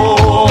anymore.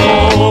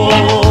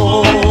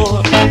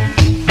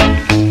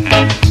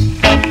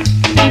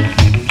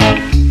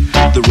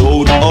 The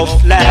road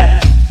of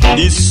life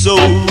is so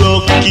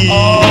rocky,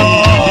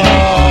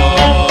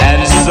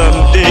 and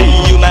someday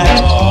you might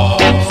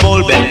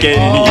fall back at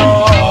me.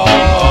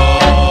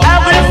 I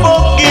will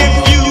forgive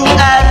you, I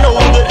know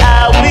that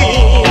I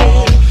will,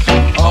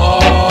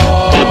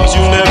 but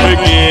you never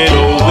get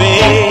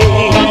away,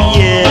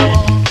 yeah.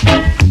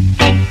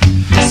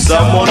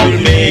 Someone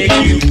will make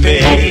you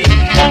pay.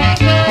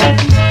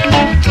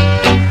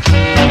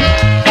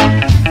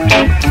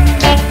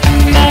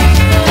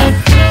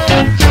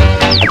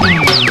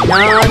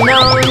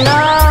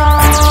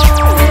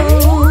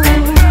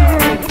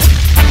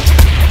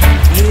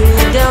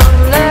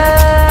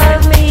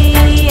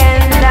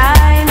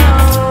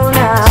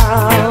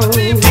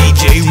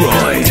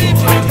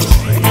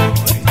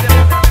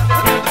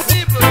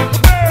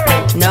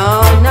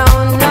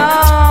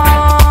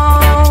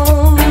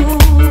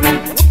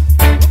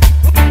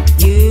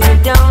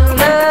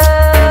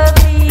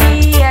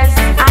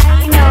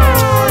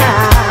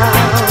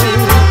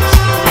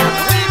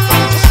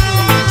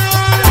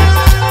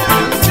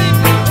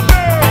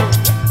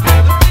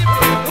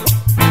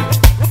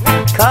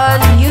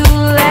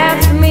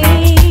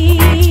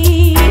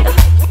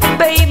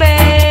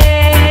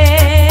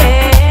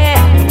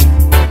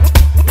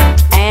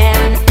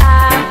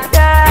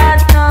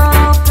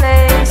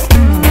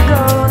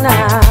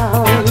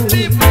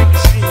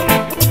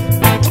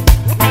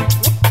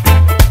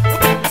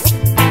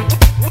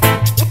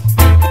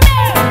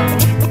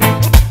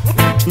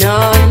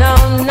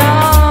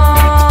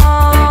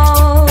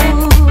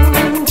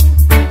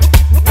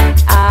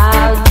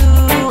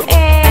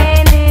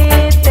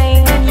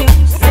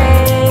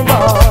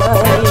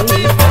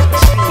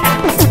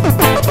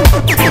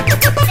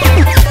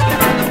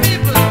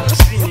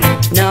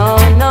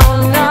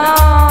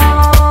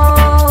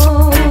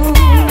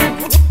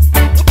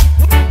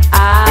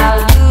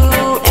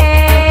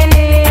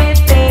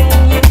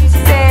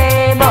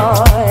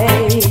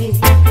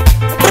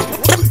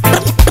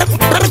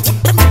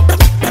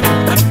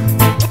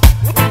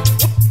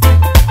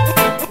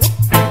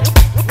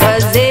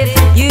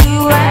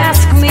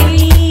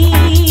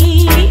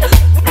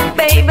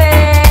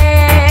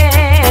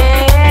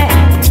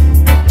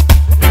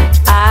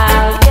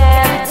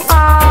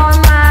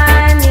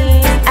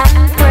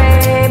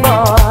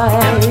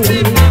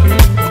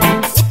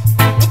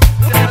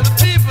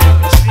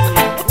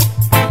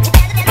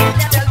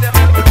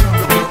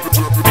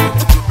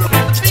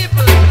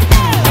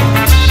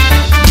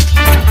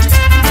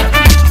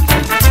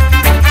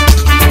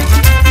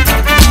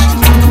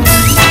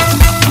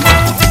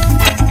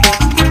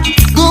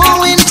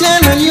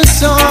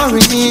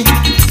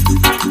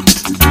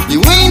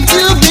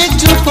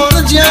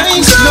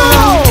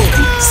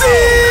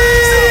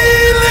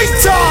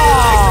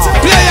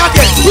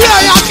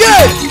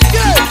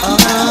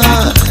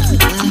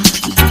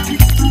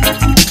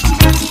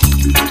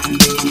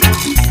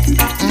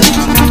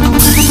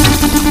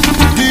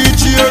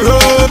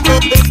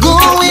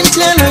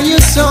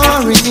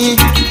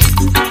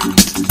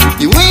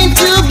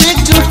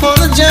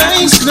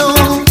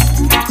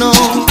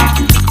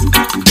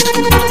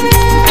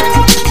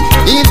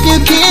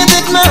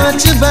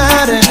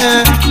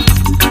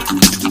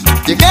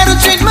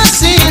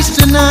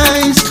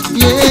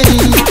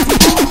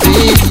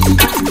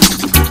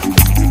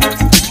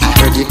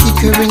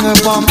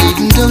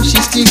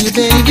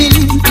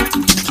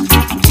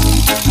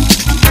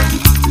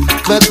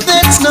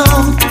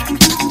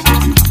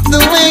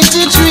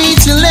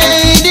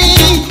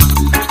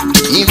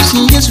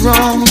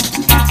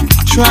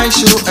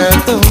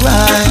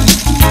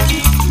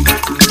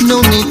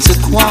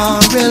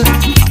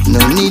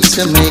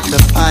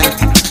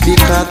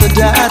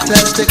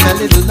 Take a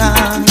little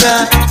longer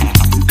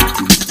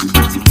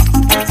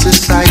to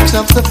sight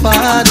of the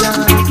Father,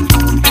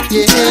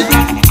 yeah.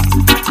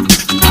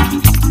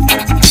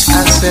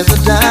 I said the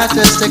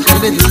daughters take a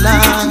little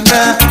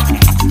longer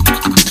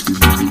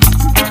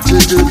to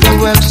do the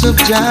works of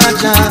Jah.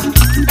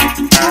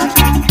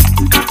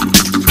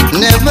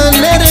 Never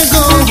let her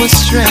go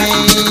astray,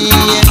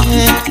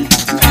 yeah.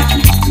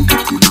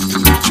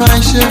 Try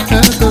to show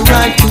her the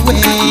right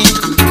way,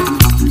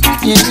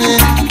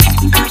 yeah.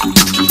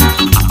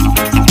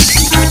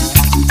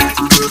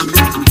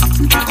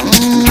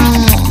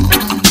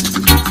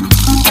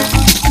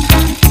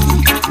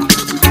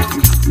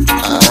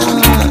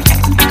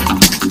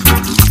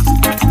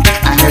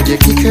 You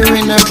kick her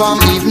in her bum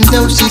even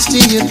though she's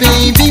still your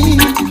baby.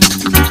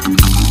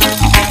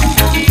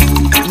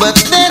 But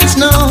that's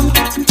not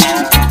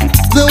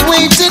the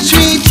way to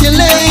treat your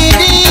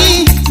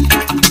lady.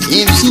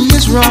 If she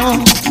is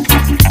wrong,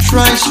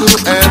 try show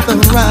her the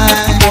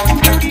right.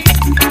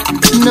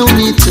 No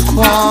need to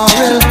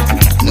quarrel,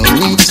 no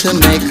need to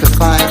make a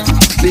fight,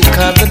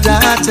 because the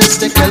daughters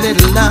take a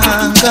little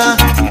longer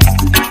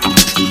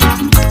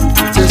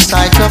to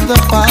sight of the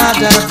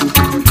Father.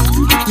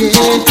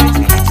 Yeah.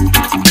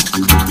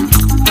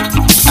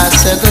 I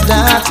said the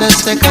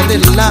daughters take a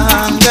little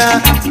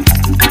longer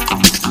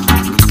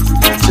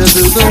to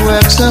do the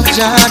works of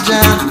Jah.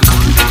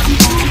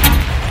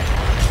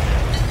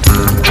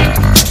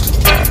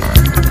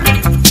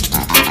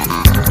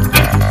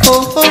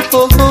 Oh, oh,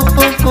 oh, oh,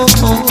 oh,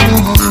 oh, oh.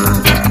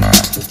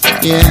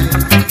 Yeah.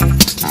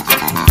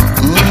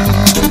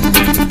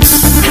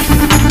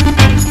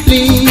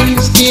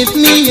 Please give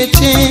me a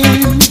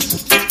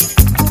chance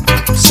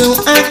so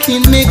I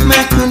can make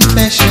my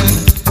confession.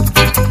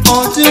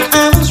 Although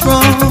I was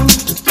wrong,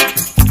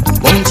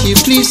 won't you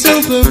please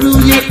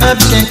overrule your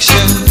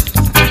objection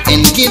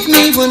and give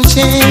me one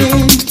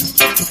chance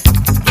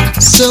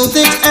so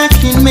that I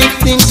can make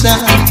things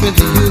out with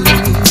you.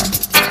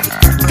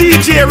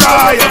 DJ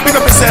Roy, pick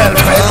up yourself.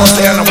 I must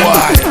say no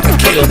boy.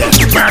 Kill them,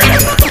 murder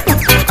them.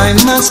 I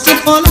must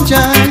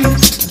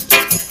apologize,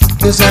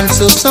 'cause I'm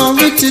so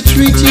sorry to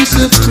treat you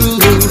so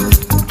cruel.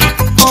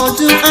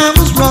 Although I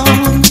was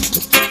wrong,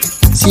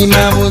 seem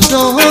I was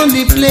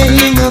only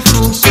playing a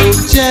fool. So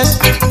just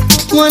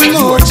one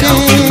more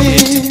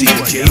chance,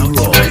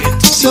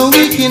 so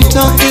we can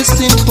talk this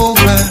thing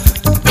over.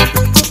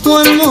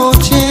 One more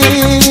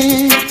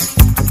chance,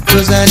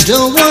 'cause I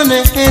don't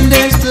wanna end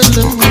as the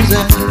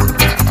loser.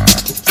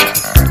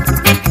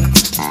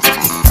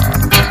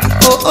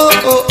 Oh, oh,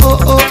 oh, oh,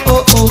 oh,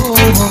 oh, oh,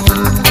 oh.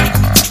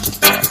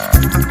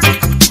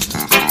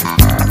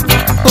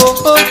 Oh,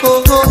 oh,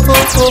 oh, oh,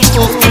 oh,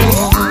 oh, oh.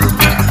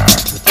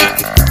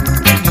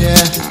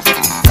 Yeah.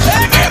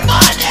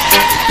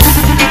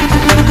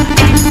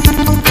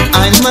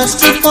 I must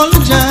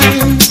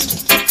apologize,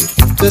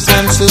 'cause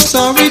I'm so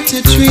sorry to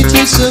treat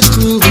you so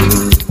cruel.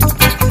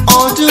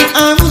 Although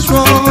I was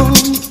wrong,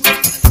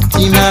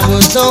 and I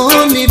was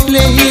only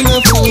playing a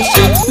fool.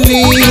 So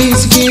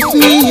please give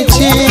me a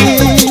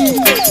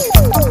chance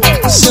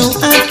so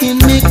I can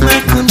make my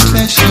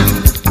confession.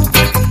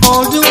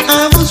 Although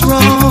I was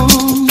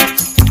wrong,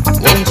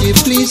 won't you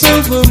please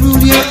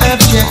overrule your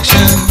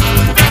objection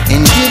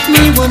and give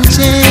me one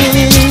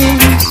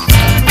chance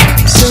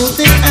so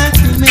that I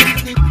can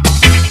make it.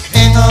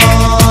 Hang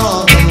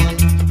on,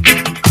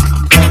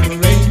 come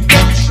rain,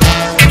 come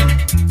shine,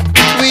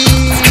 we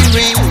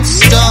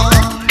rainstorm.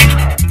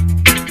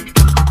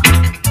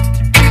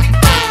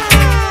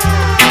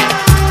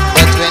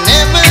 But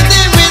whenever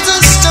there is a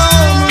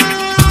storm,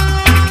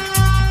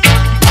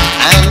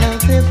 I know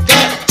there's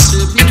got to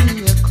be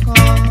a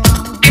calm.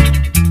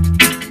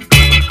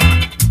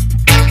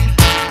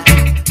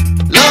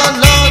 Lord,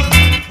 Lord,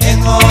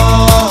 hang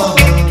on,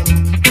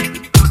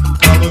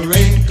 come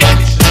rain,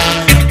 come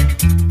shine,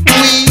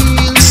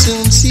 we'll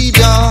soon see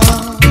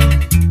dawn.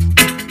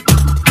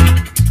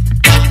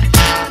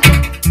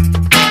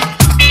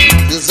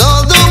 'Cause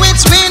although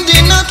it's windy,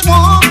 not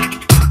warm,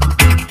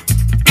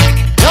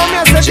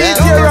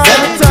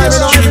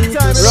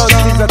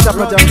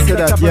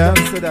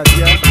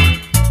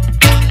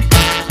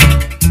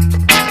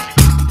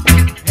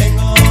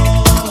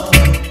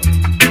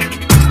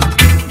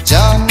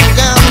 John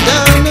gone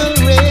down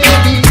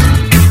already.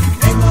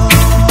 Hang on,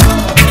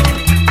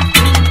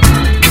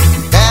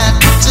 got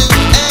to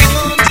hang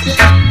on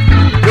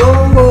tight.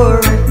 Don't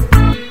worry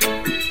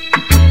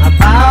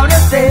about a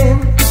thing,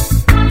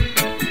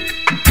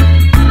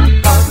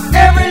 'cause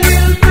every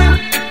little thing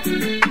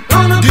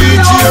gonna be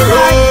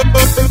alright.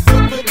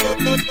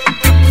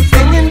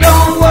 Singing,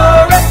 don't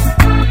worry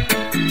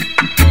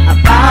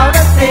about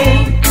a thing,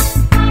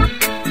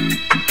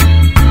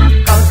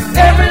 'cause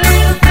every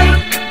little thing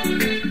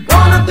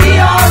gonna be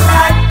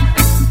alright.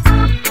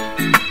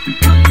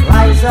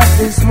 Rise up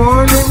this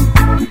morning,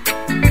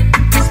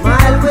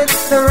 smile with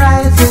the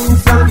rising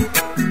sun.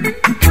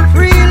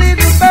 Free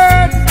little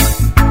birds,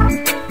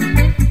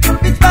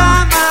 it's by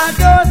my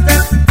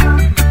doorstep,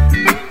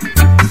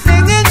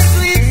 singing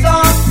sweet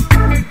songs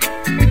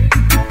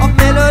of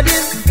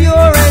melodies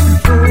pure and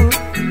true,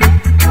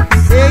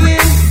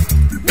 saying,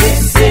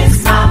 this is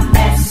my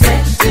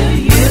message to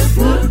you.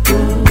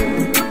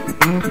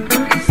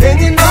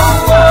 Singing, don't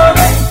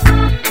worry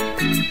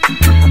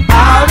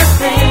about a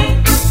thing,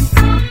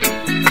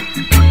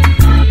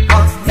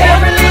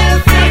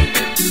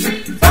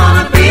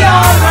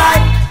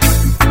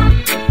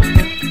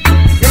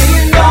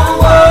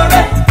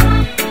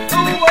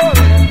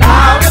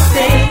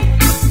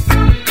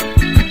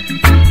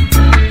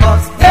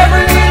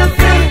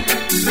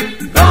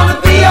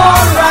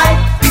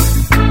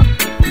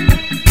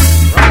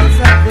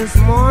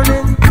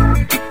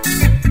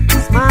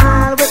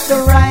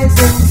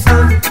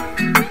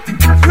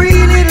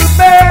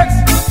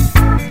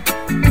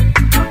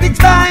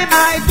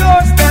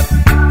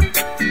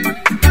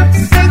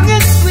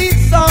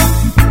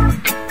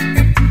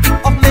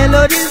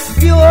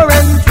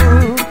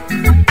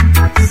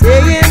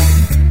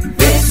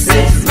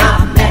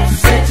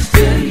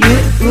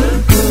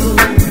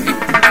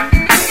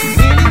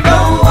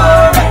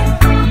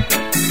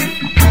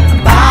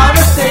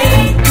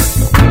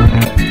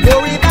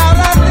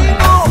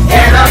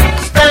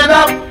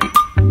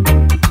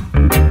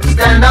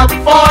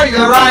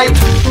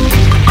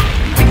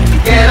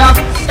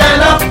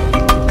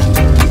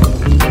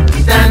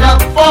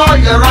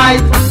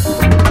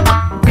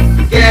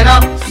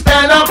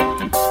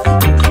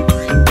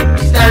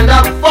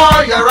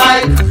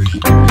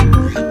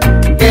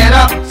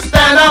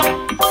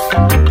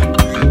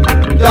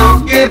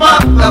 give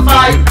up the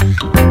fight.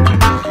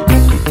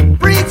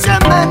 Preacher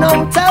man,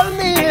 don't tell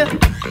me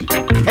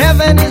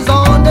heaven is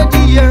under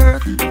the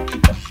earth.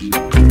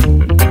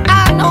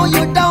 I know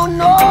you don't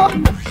know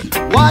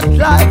what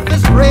life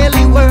is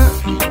really worth.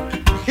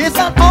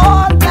 Isn't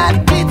all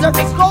that glitter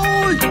is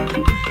gold?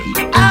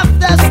 Half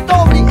the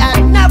story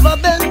had never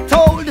been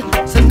told.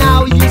 So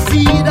now you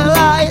see the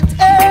light.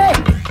 Hey,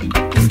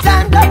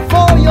 stand up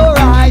for your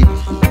right.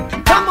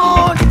 Come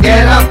on,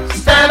 get up,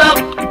 stand up.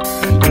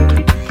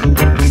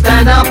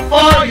 Stand up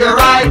for your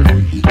right.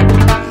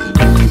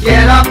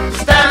 Get up,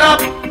 stand up.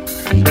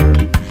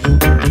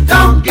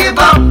 Don't give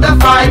up the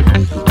fight.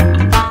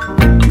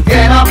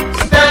 Get up,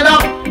 stand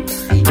up.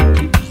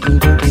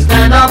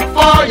 Stand up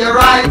for your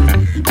right.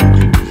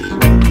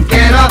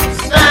 Get up,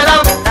 stand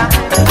up.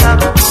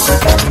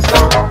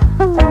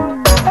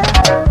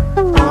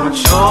 Don't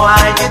show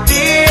how you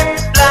did.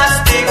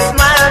 Plastic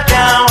smile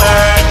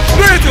downward.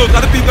 Do it, you.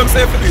 Got the beat them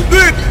say for me. Do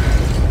it.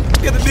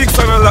 Get the big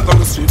song and lock on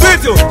the street. Do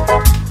it, you.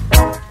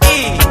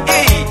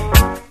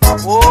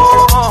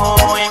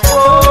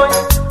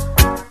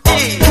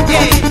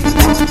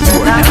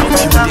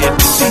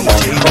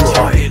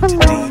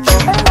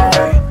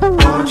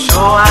 Don't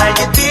show how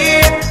you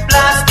did.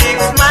 Plastic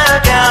smile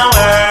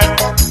downward.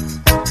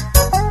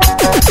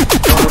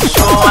 Don't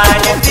show how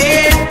you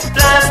did.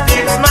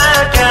 Plastic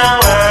smile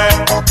downward.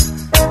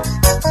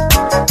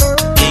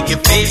 Take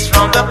your face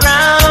from the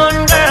ground,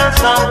 girl.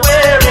 Stop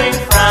wearing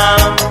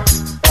frown.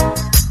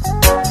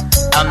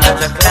 I'm not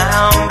a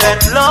clown that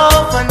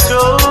love and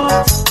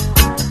jokes.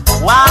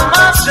 While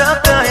my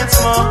shelter in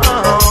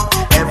smoke,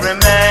 every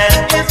man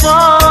is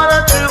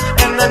waterproof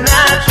in the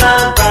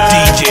natural world.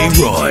 DJ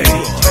Roy.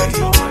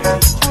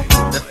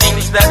 The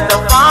things that the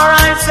far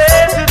I say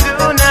to do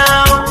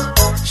now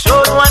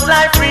shows what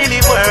life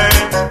really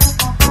worth.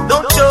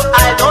 Don't show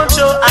I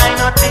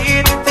not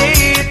did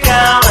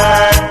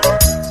counter.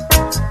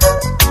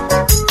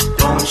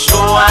 Don't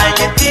show I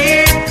you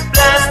did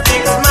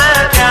plastic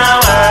smile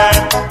coward.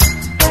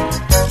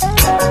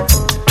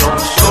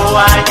 Don't show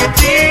I you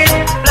did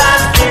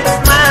plastic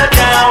smile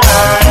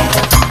coward.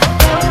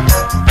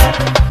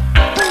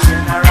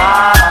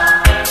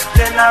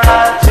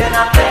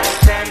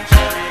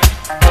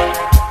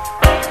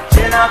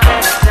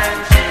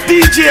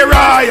 DJ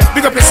Roy,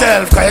 big up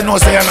yourself, cause you know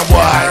say you're no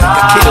boy.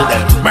 You kill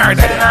them,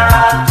 murder them.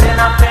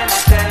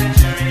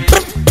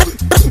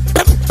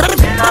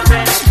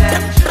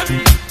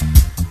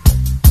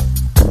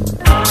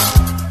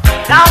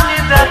 Down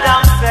in the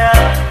down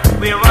cell,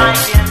 where I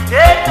can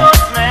take no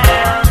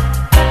smell.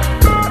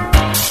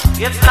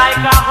 It's like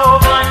a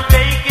oven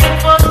baking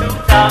for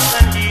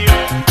 2,000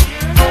 years.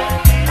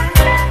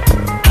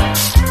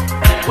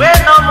 When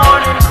the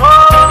morning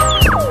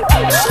comes,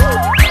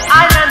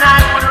 I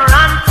would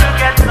run to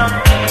get some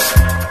meat.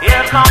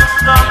 Here comes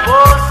the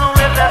boss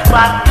with the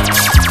button.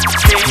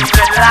 Saying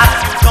that last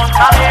you don't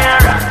come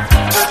here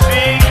to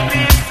drink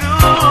this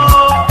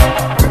soup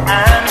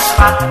and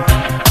fat.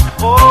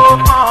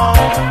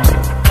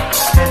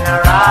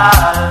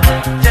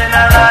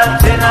 General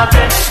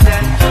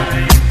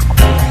penitentiary.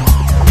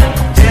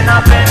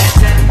 General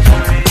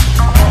penitentiary.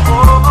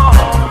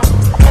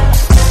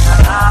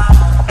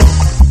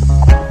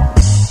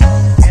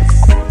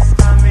 It's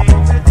coming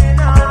to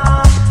dinner.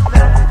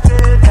 Let it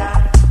say that.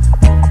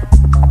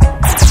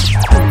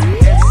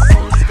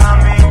 It's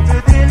coming to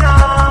dinner.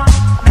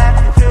 Let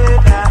it say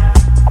that.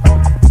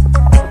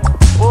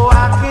 Oh, I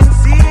can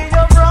see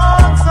you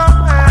brought some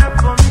herb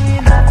for me.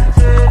 Let it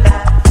say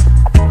that.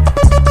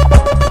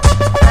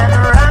 And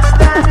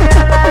Rasta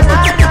here and I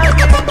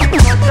again, but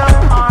you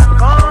are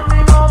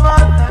coming over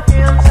the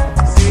hills.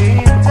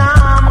 Same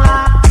time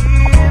like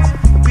this,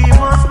 we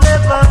must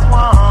live as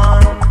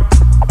one.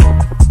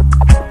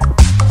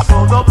 So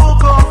the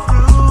book of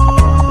fruit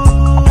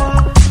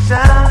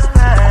shall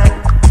stand.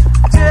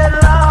 Till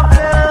love,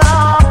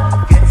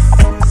 guess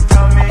who's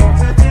coming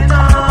to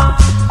dinner?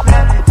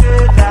 Let me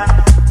tell that.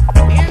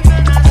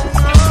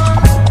 International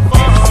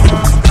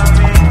Forum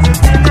coming to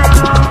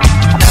dinner.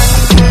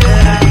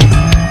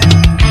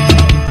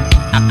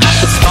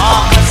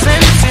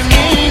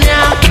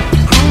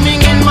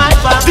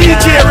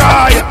 DJ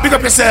Roy, big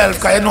up yourself,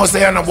 cause you know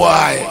say you're no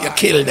boy. You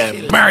kill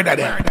them, murder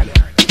them.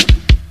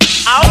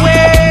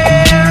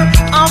 Aware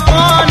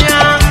upon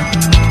ya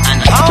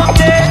and out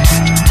there,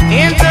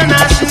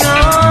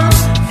 international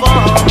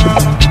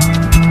forum.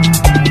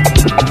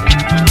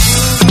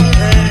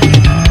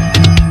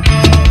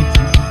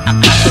 I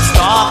got the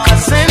stalker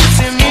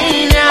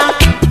sensimania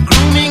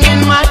grooming in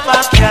my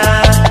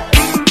backyard.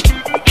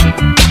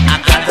 I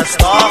got the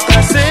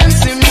stalker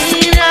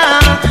sensimania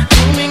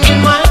grooming in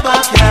my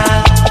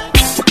backyard.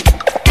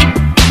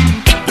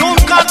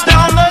 Don't cut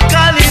down the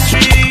golly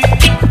tree,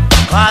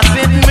 cause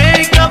it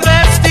make the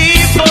best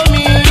tea for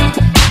me.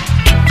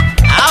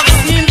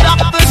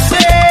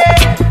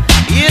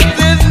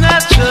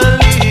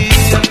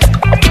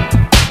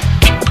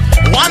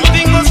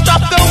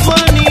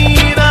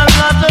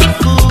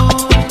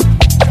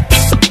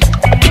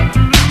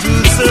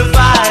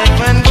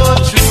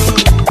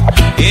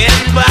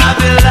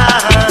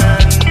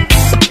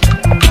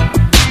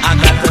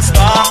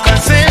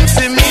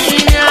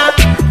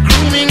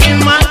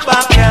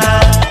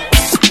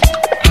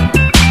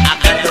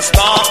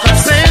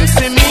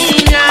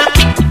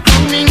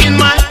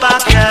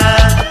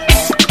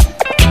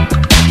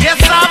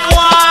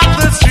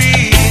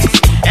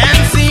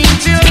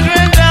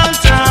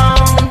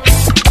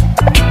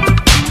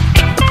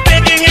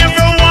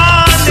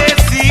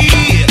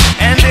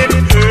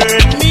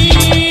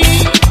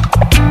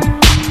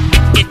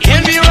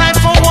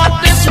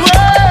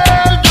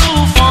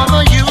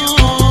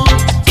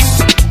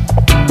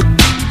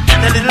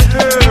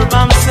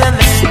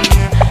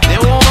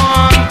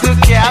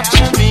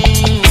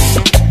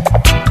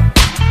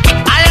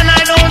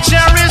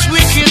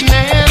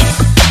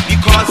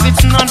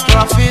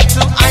 profit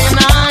to I.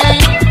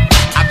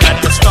 I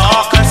got the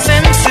stalker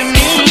sense in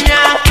me,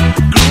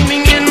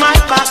 grooming in my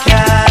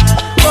pocket.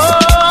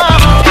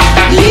 Oh,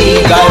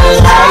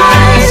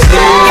 legalize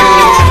it.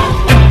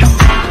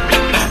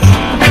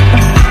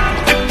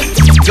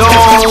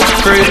 Don't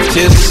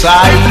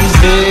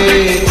criticize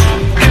it.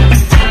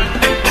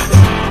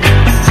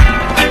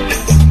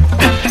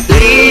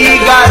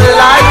 Legalize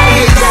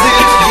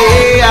it,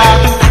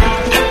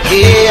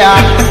 yeah.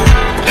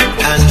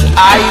 And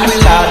I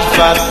will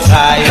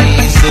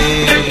advertise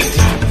it.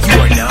 You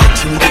are now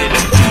tuned in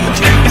to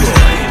DJ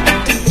Roy.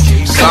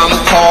 Some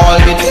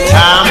call it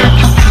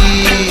tampy.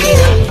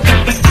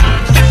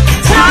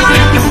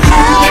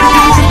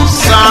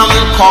 Some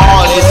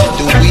call it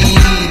the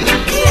weed.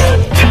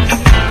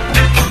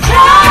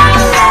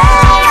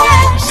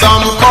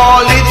 Some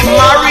call it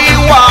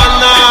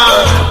marijuana.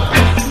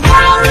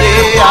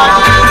 Yeah.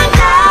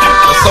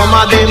 Some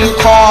of them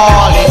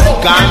call it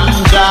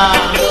ganja.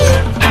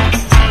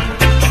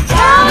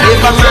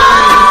 Never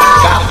mind,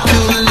 got to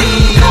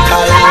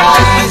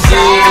legalize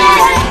it.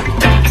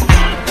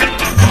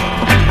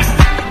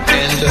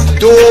 And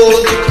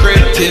don't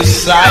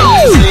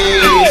criticize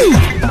it.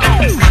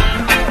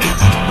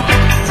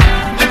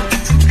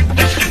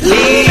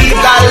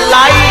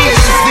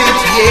 Legalize it,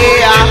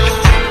 yeah.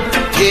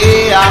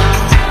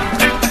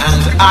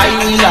 And I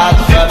will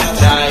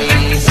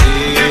advertise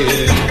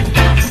it.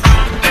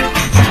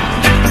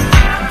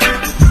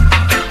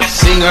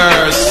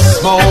 Singers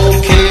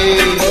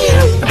smoking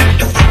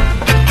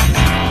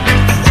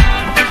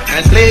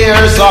and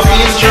players of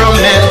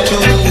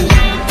instrumental.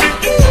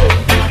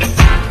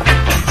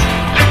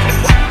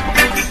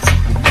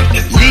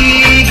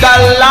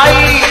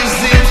 Legalize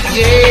it,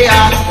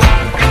 yeah.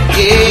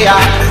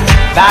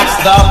 That's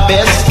the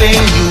best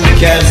thing you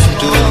can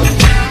do.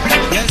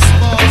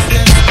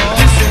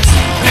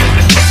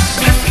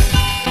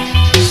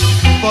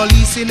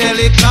 Police in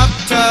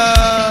helicopter,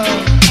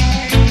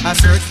 I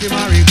search for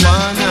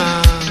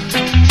marijuana.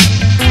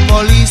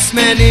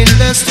 Policemen in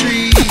the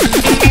street,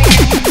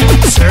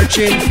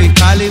 searching for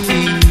cali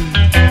weed.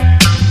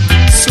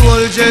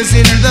 Soldiers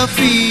in the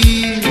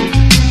field,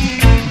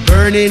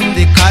 burning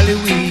the cali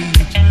weed.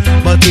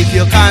 But if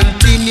you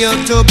continue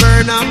to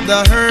burn up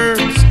the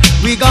herbs,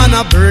 we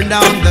gonna burn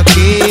down the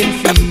cane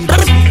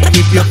fields.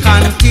 If you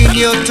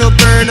continue to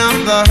burn up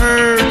the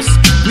herbs,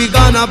 we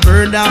gonna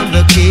burn down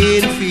the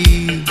cane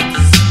fields.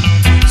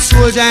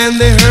 Soldier in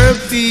the herb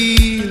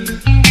field,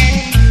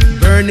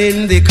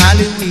 burning the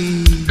cali weed.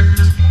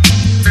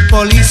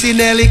 Police in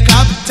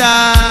helicopter,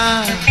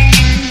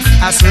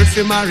 I search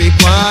for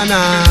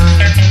marijuana.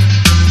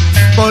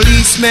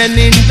 Policemen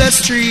in the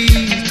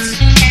streets,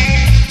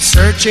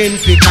 searching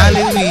for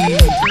cali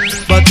weed.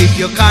 But if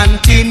you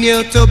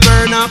continue to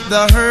burn up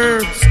the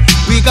herbs,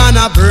 we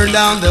gonna burn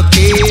down the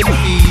cane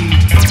field.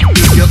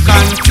 If you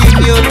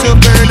continue to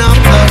burn up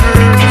the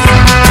herbs,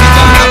 we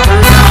gonna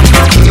burn down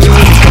the cane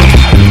field.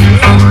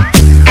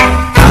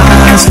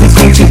 Pass the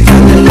culture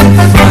from the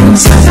left hand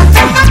side.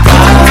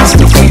 Pass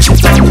the culture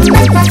from the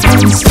left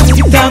hand side.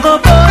 It a go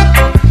burn,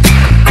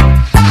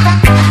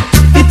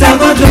 it a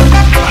go done.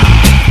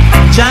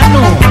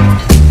 Jano.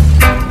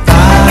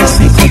 Pass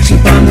the culture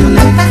from the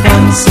left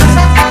hand side.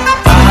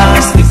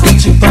 Pass the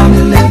culture from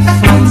the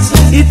left hand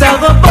side. It a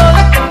go burn,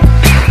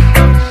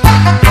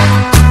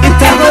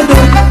 it a go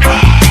done.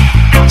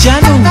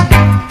 Jano.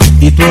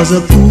 It was a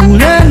cool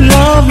and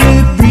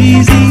lovely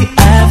breezy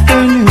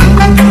afternoon.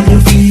 You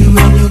feel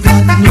when you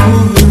got no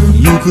room.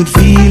 You could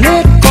feel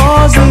it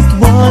cause it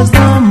was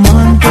the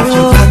month of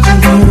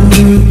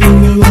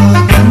June.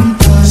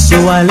 So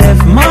I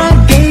left my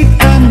gate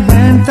and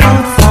went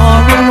out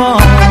for a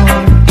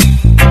walk.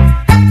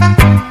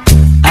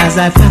 As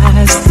I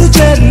passed the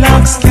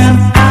dreadlocks camp,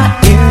 I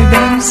hear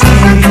them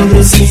sing.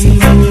 You sing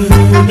when you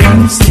hear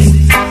them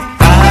sing.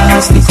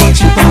 Pass the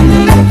ketchup on the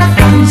left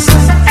hand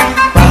side.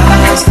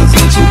 Pass the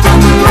ketchup on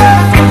the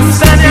left hand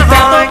side.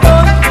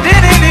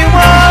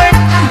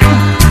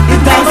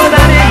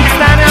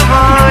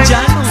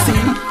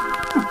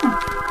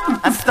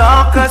 A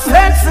stalker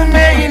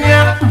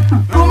sexomania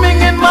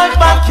rooming in my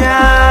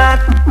backyard.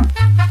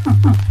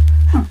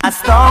 A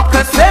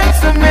stalker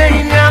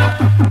sexomania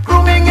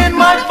rooming in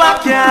my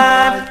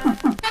backyard.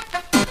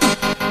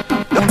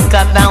 Don't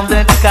cut down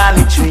the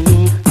cali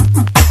tree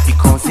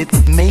because it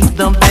made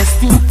the best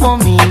thing for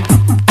me.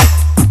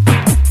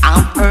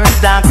 I've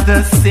heard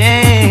doctors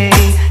say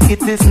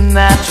it is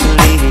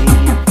naturally.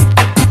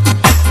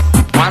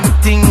 One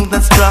thing the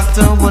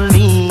structure will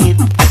need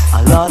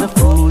a lot of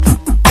food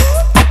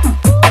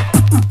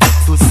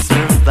to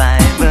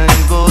survive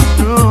and go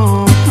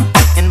through.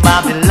 In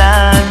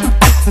Babylon,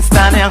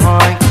 standing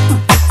high,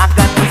 I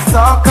got the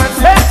stalker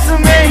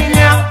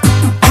sexomania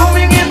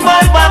rooming in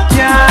my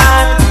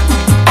backyard.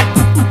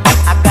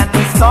 I got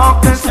the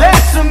stalker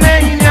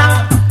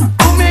sexomania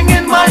rooming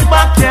in my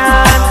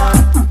backyard.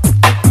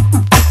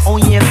 Oh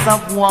yes,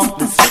 I've walked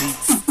the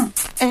streets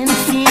and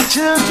seen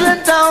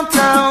children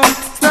downtown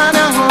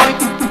standing high,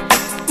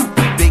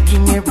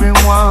 begging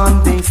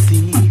everyone they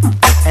see,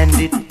 and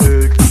it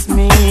hurts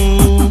me.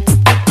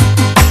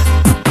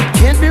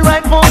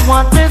 for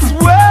what this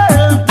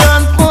world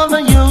done for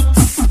the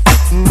youths.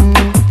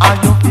 I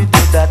hope you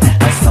do that.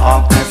 I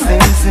saw the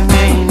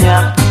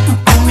sensimania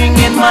booming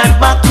in my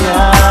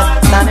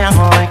backyard. Tanya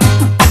Hoy,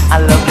 I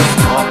love the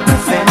song, the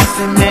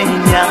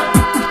sensimania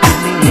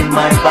booming in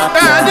my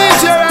backyard.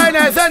 DJ Rai,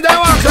 nice and I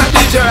want that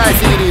DJ Rai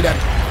CD then.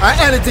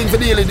 Anything for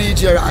daily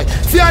DJ Rai.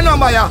 See our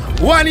number here,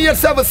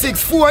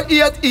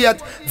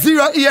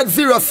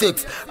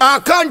 1-876-488-0806.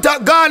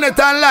 Contact Garnet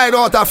and Line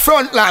out of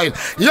front line.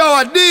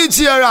 Yo,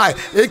 DJ Rai,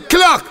 it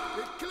clock.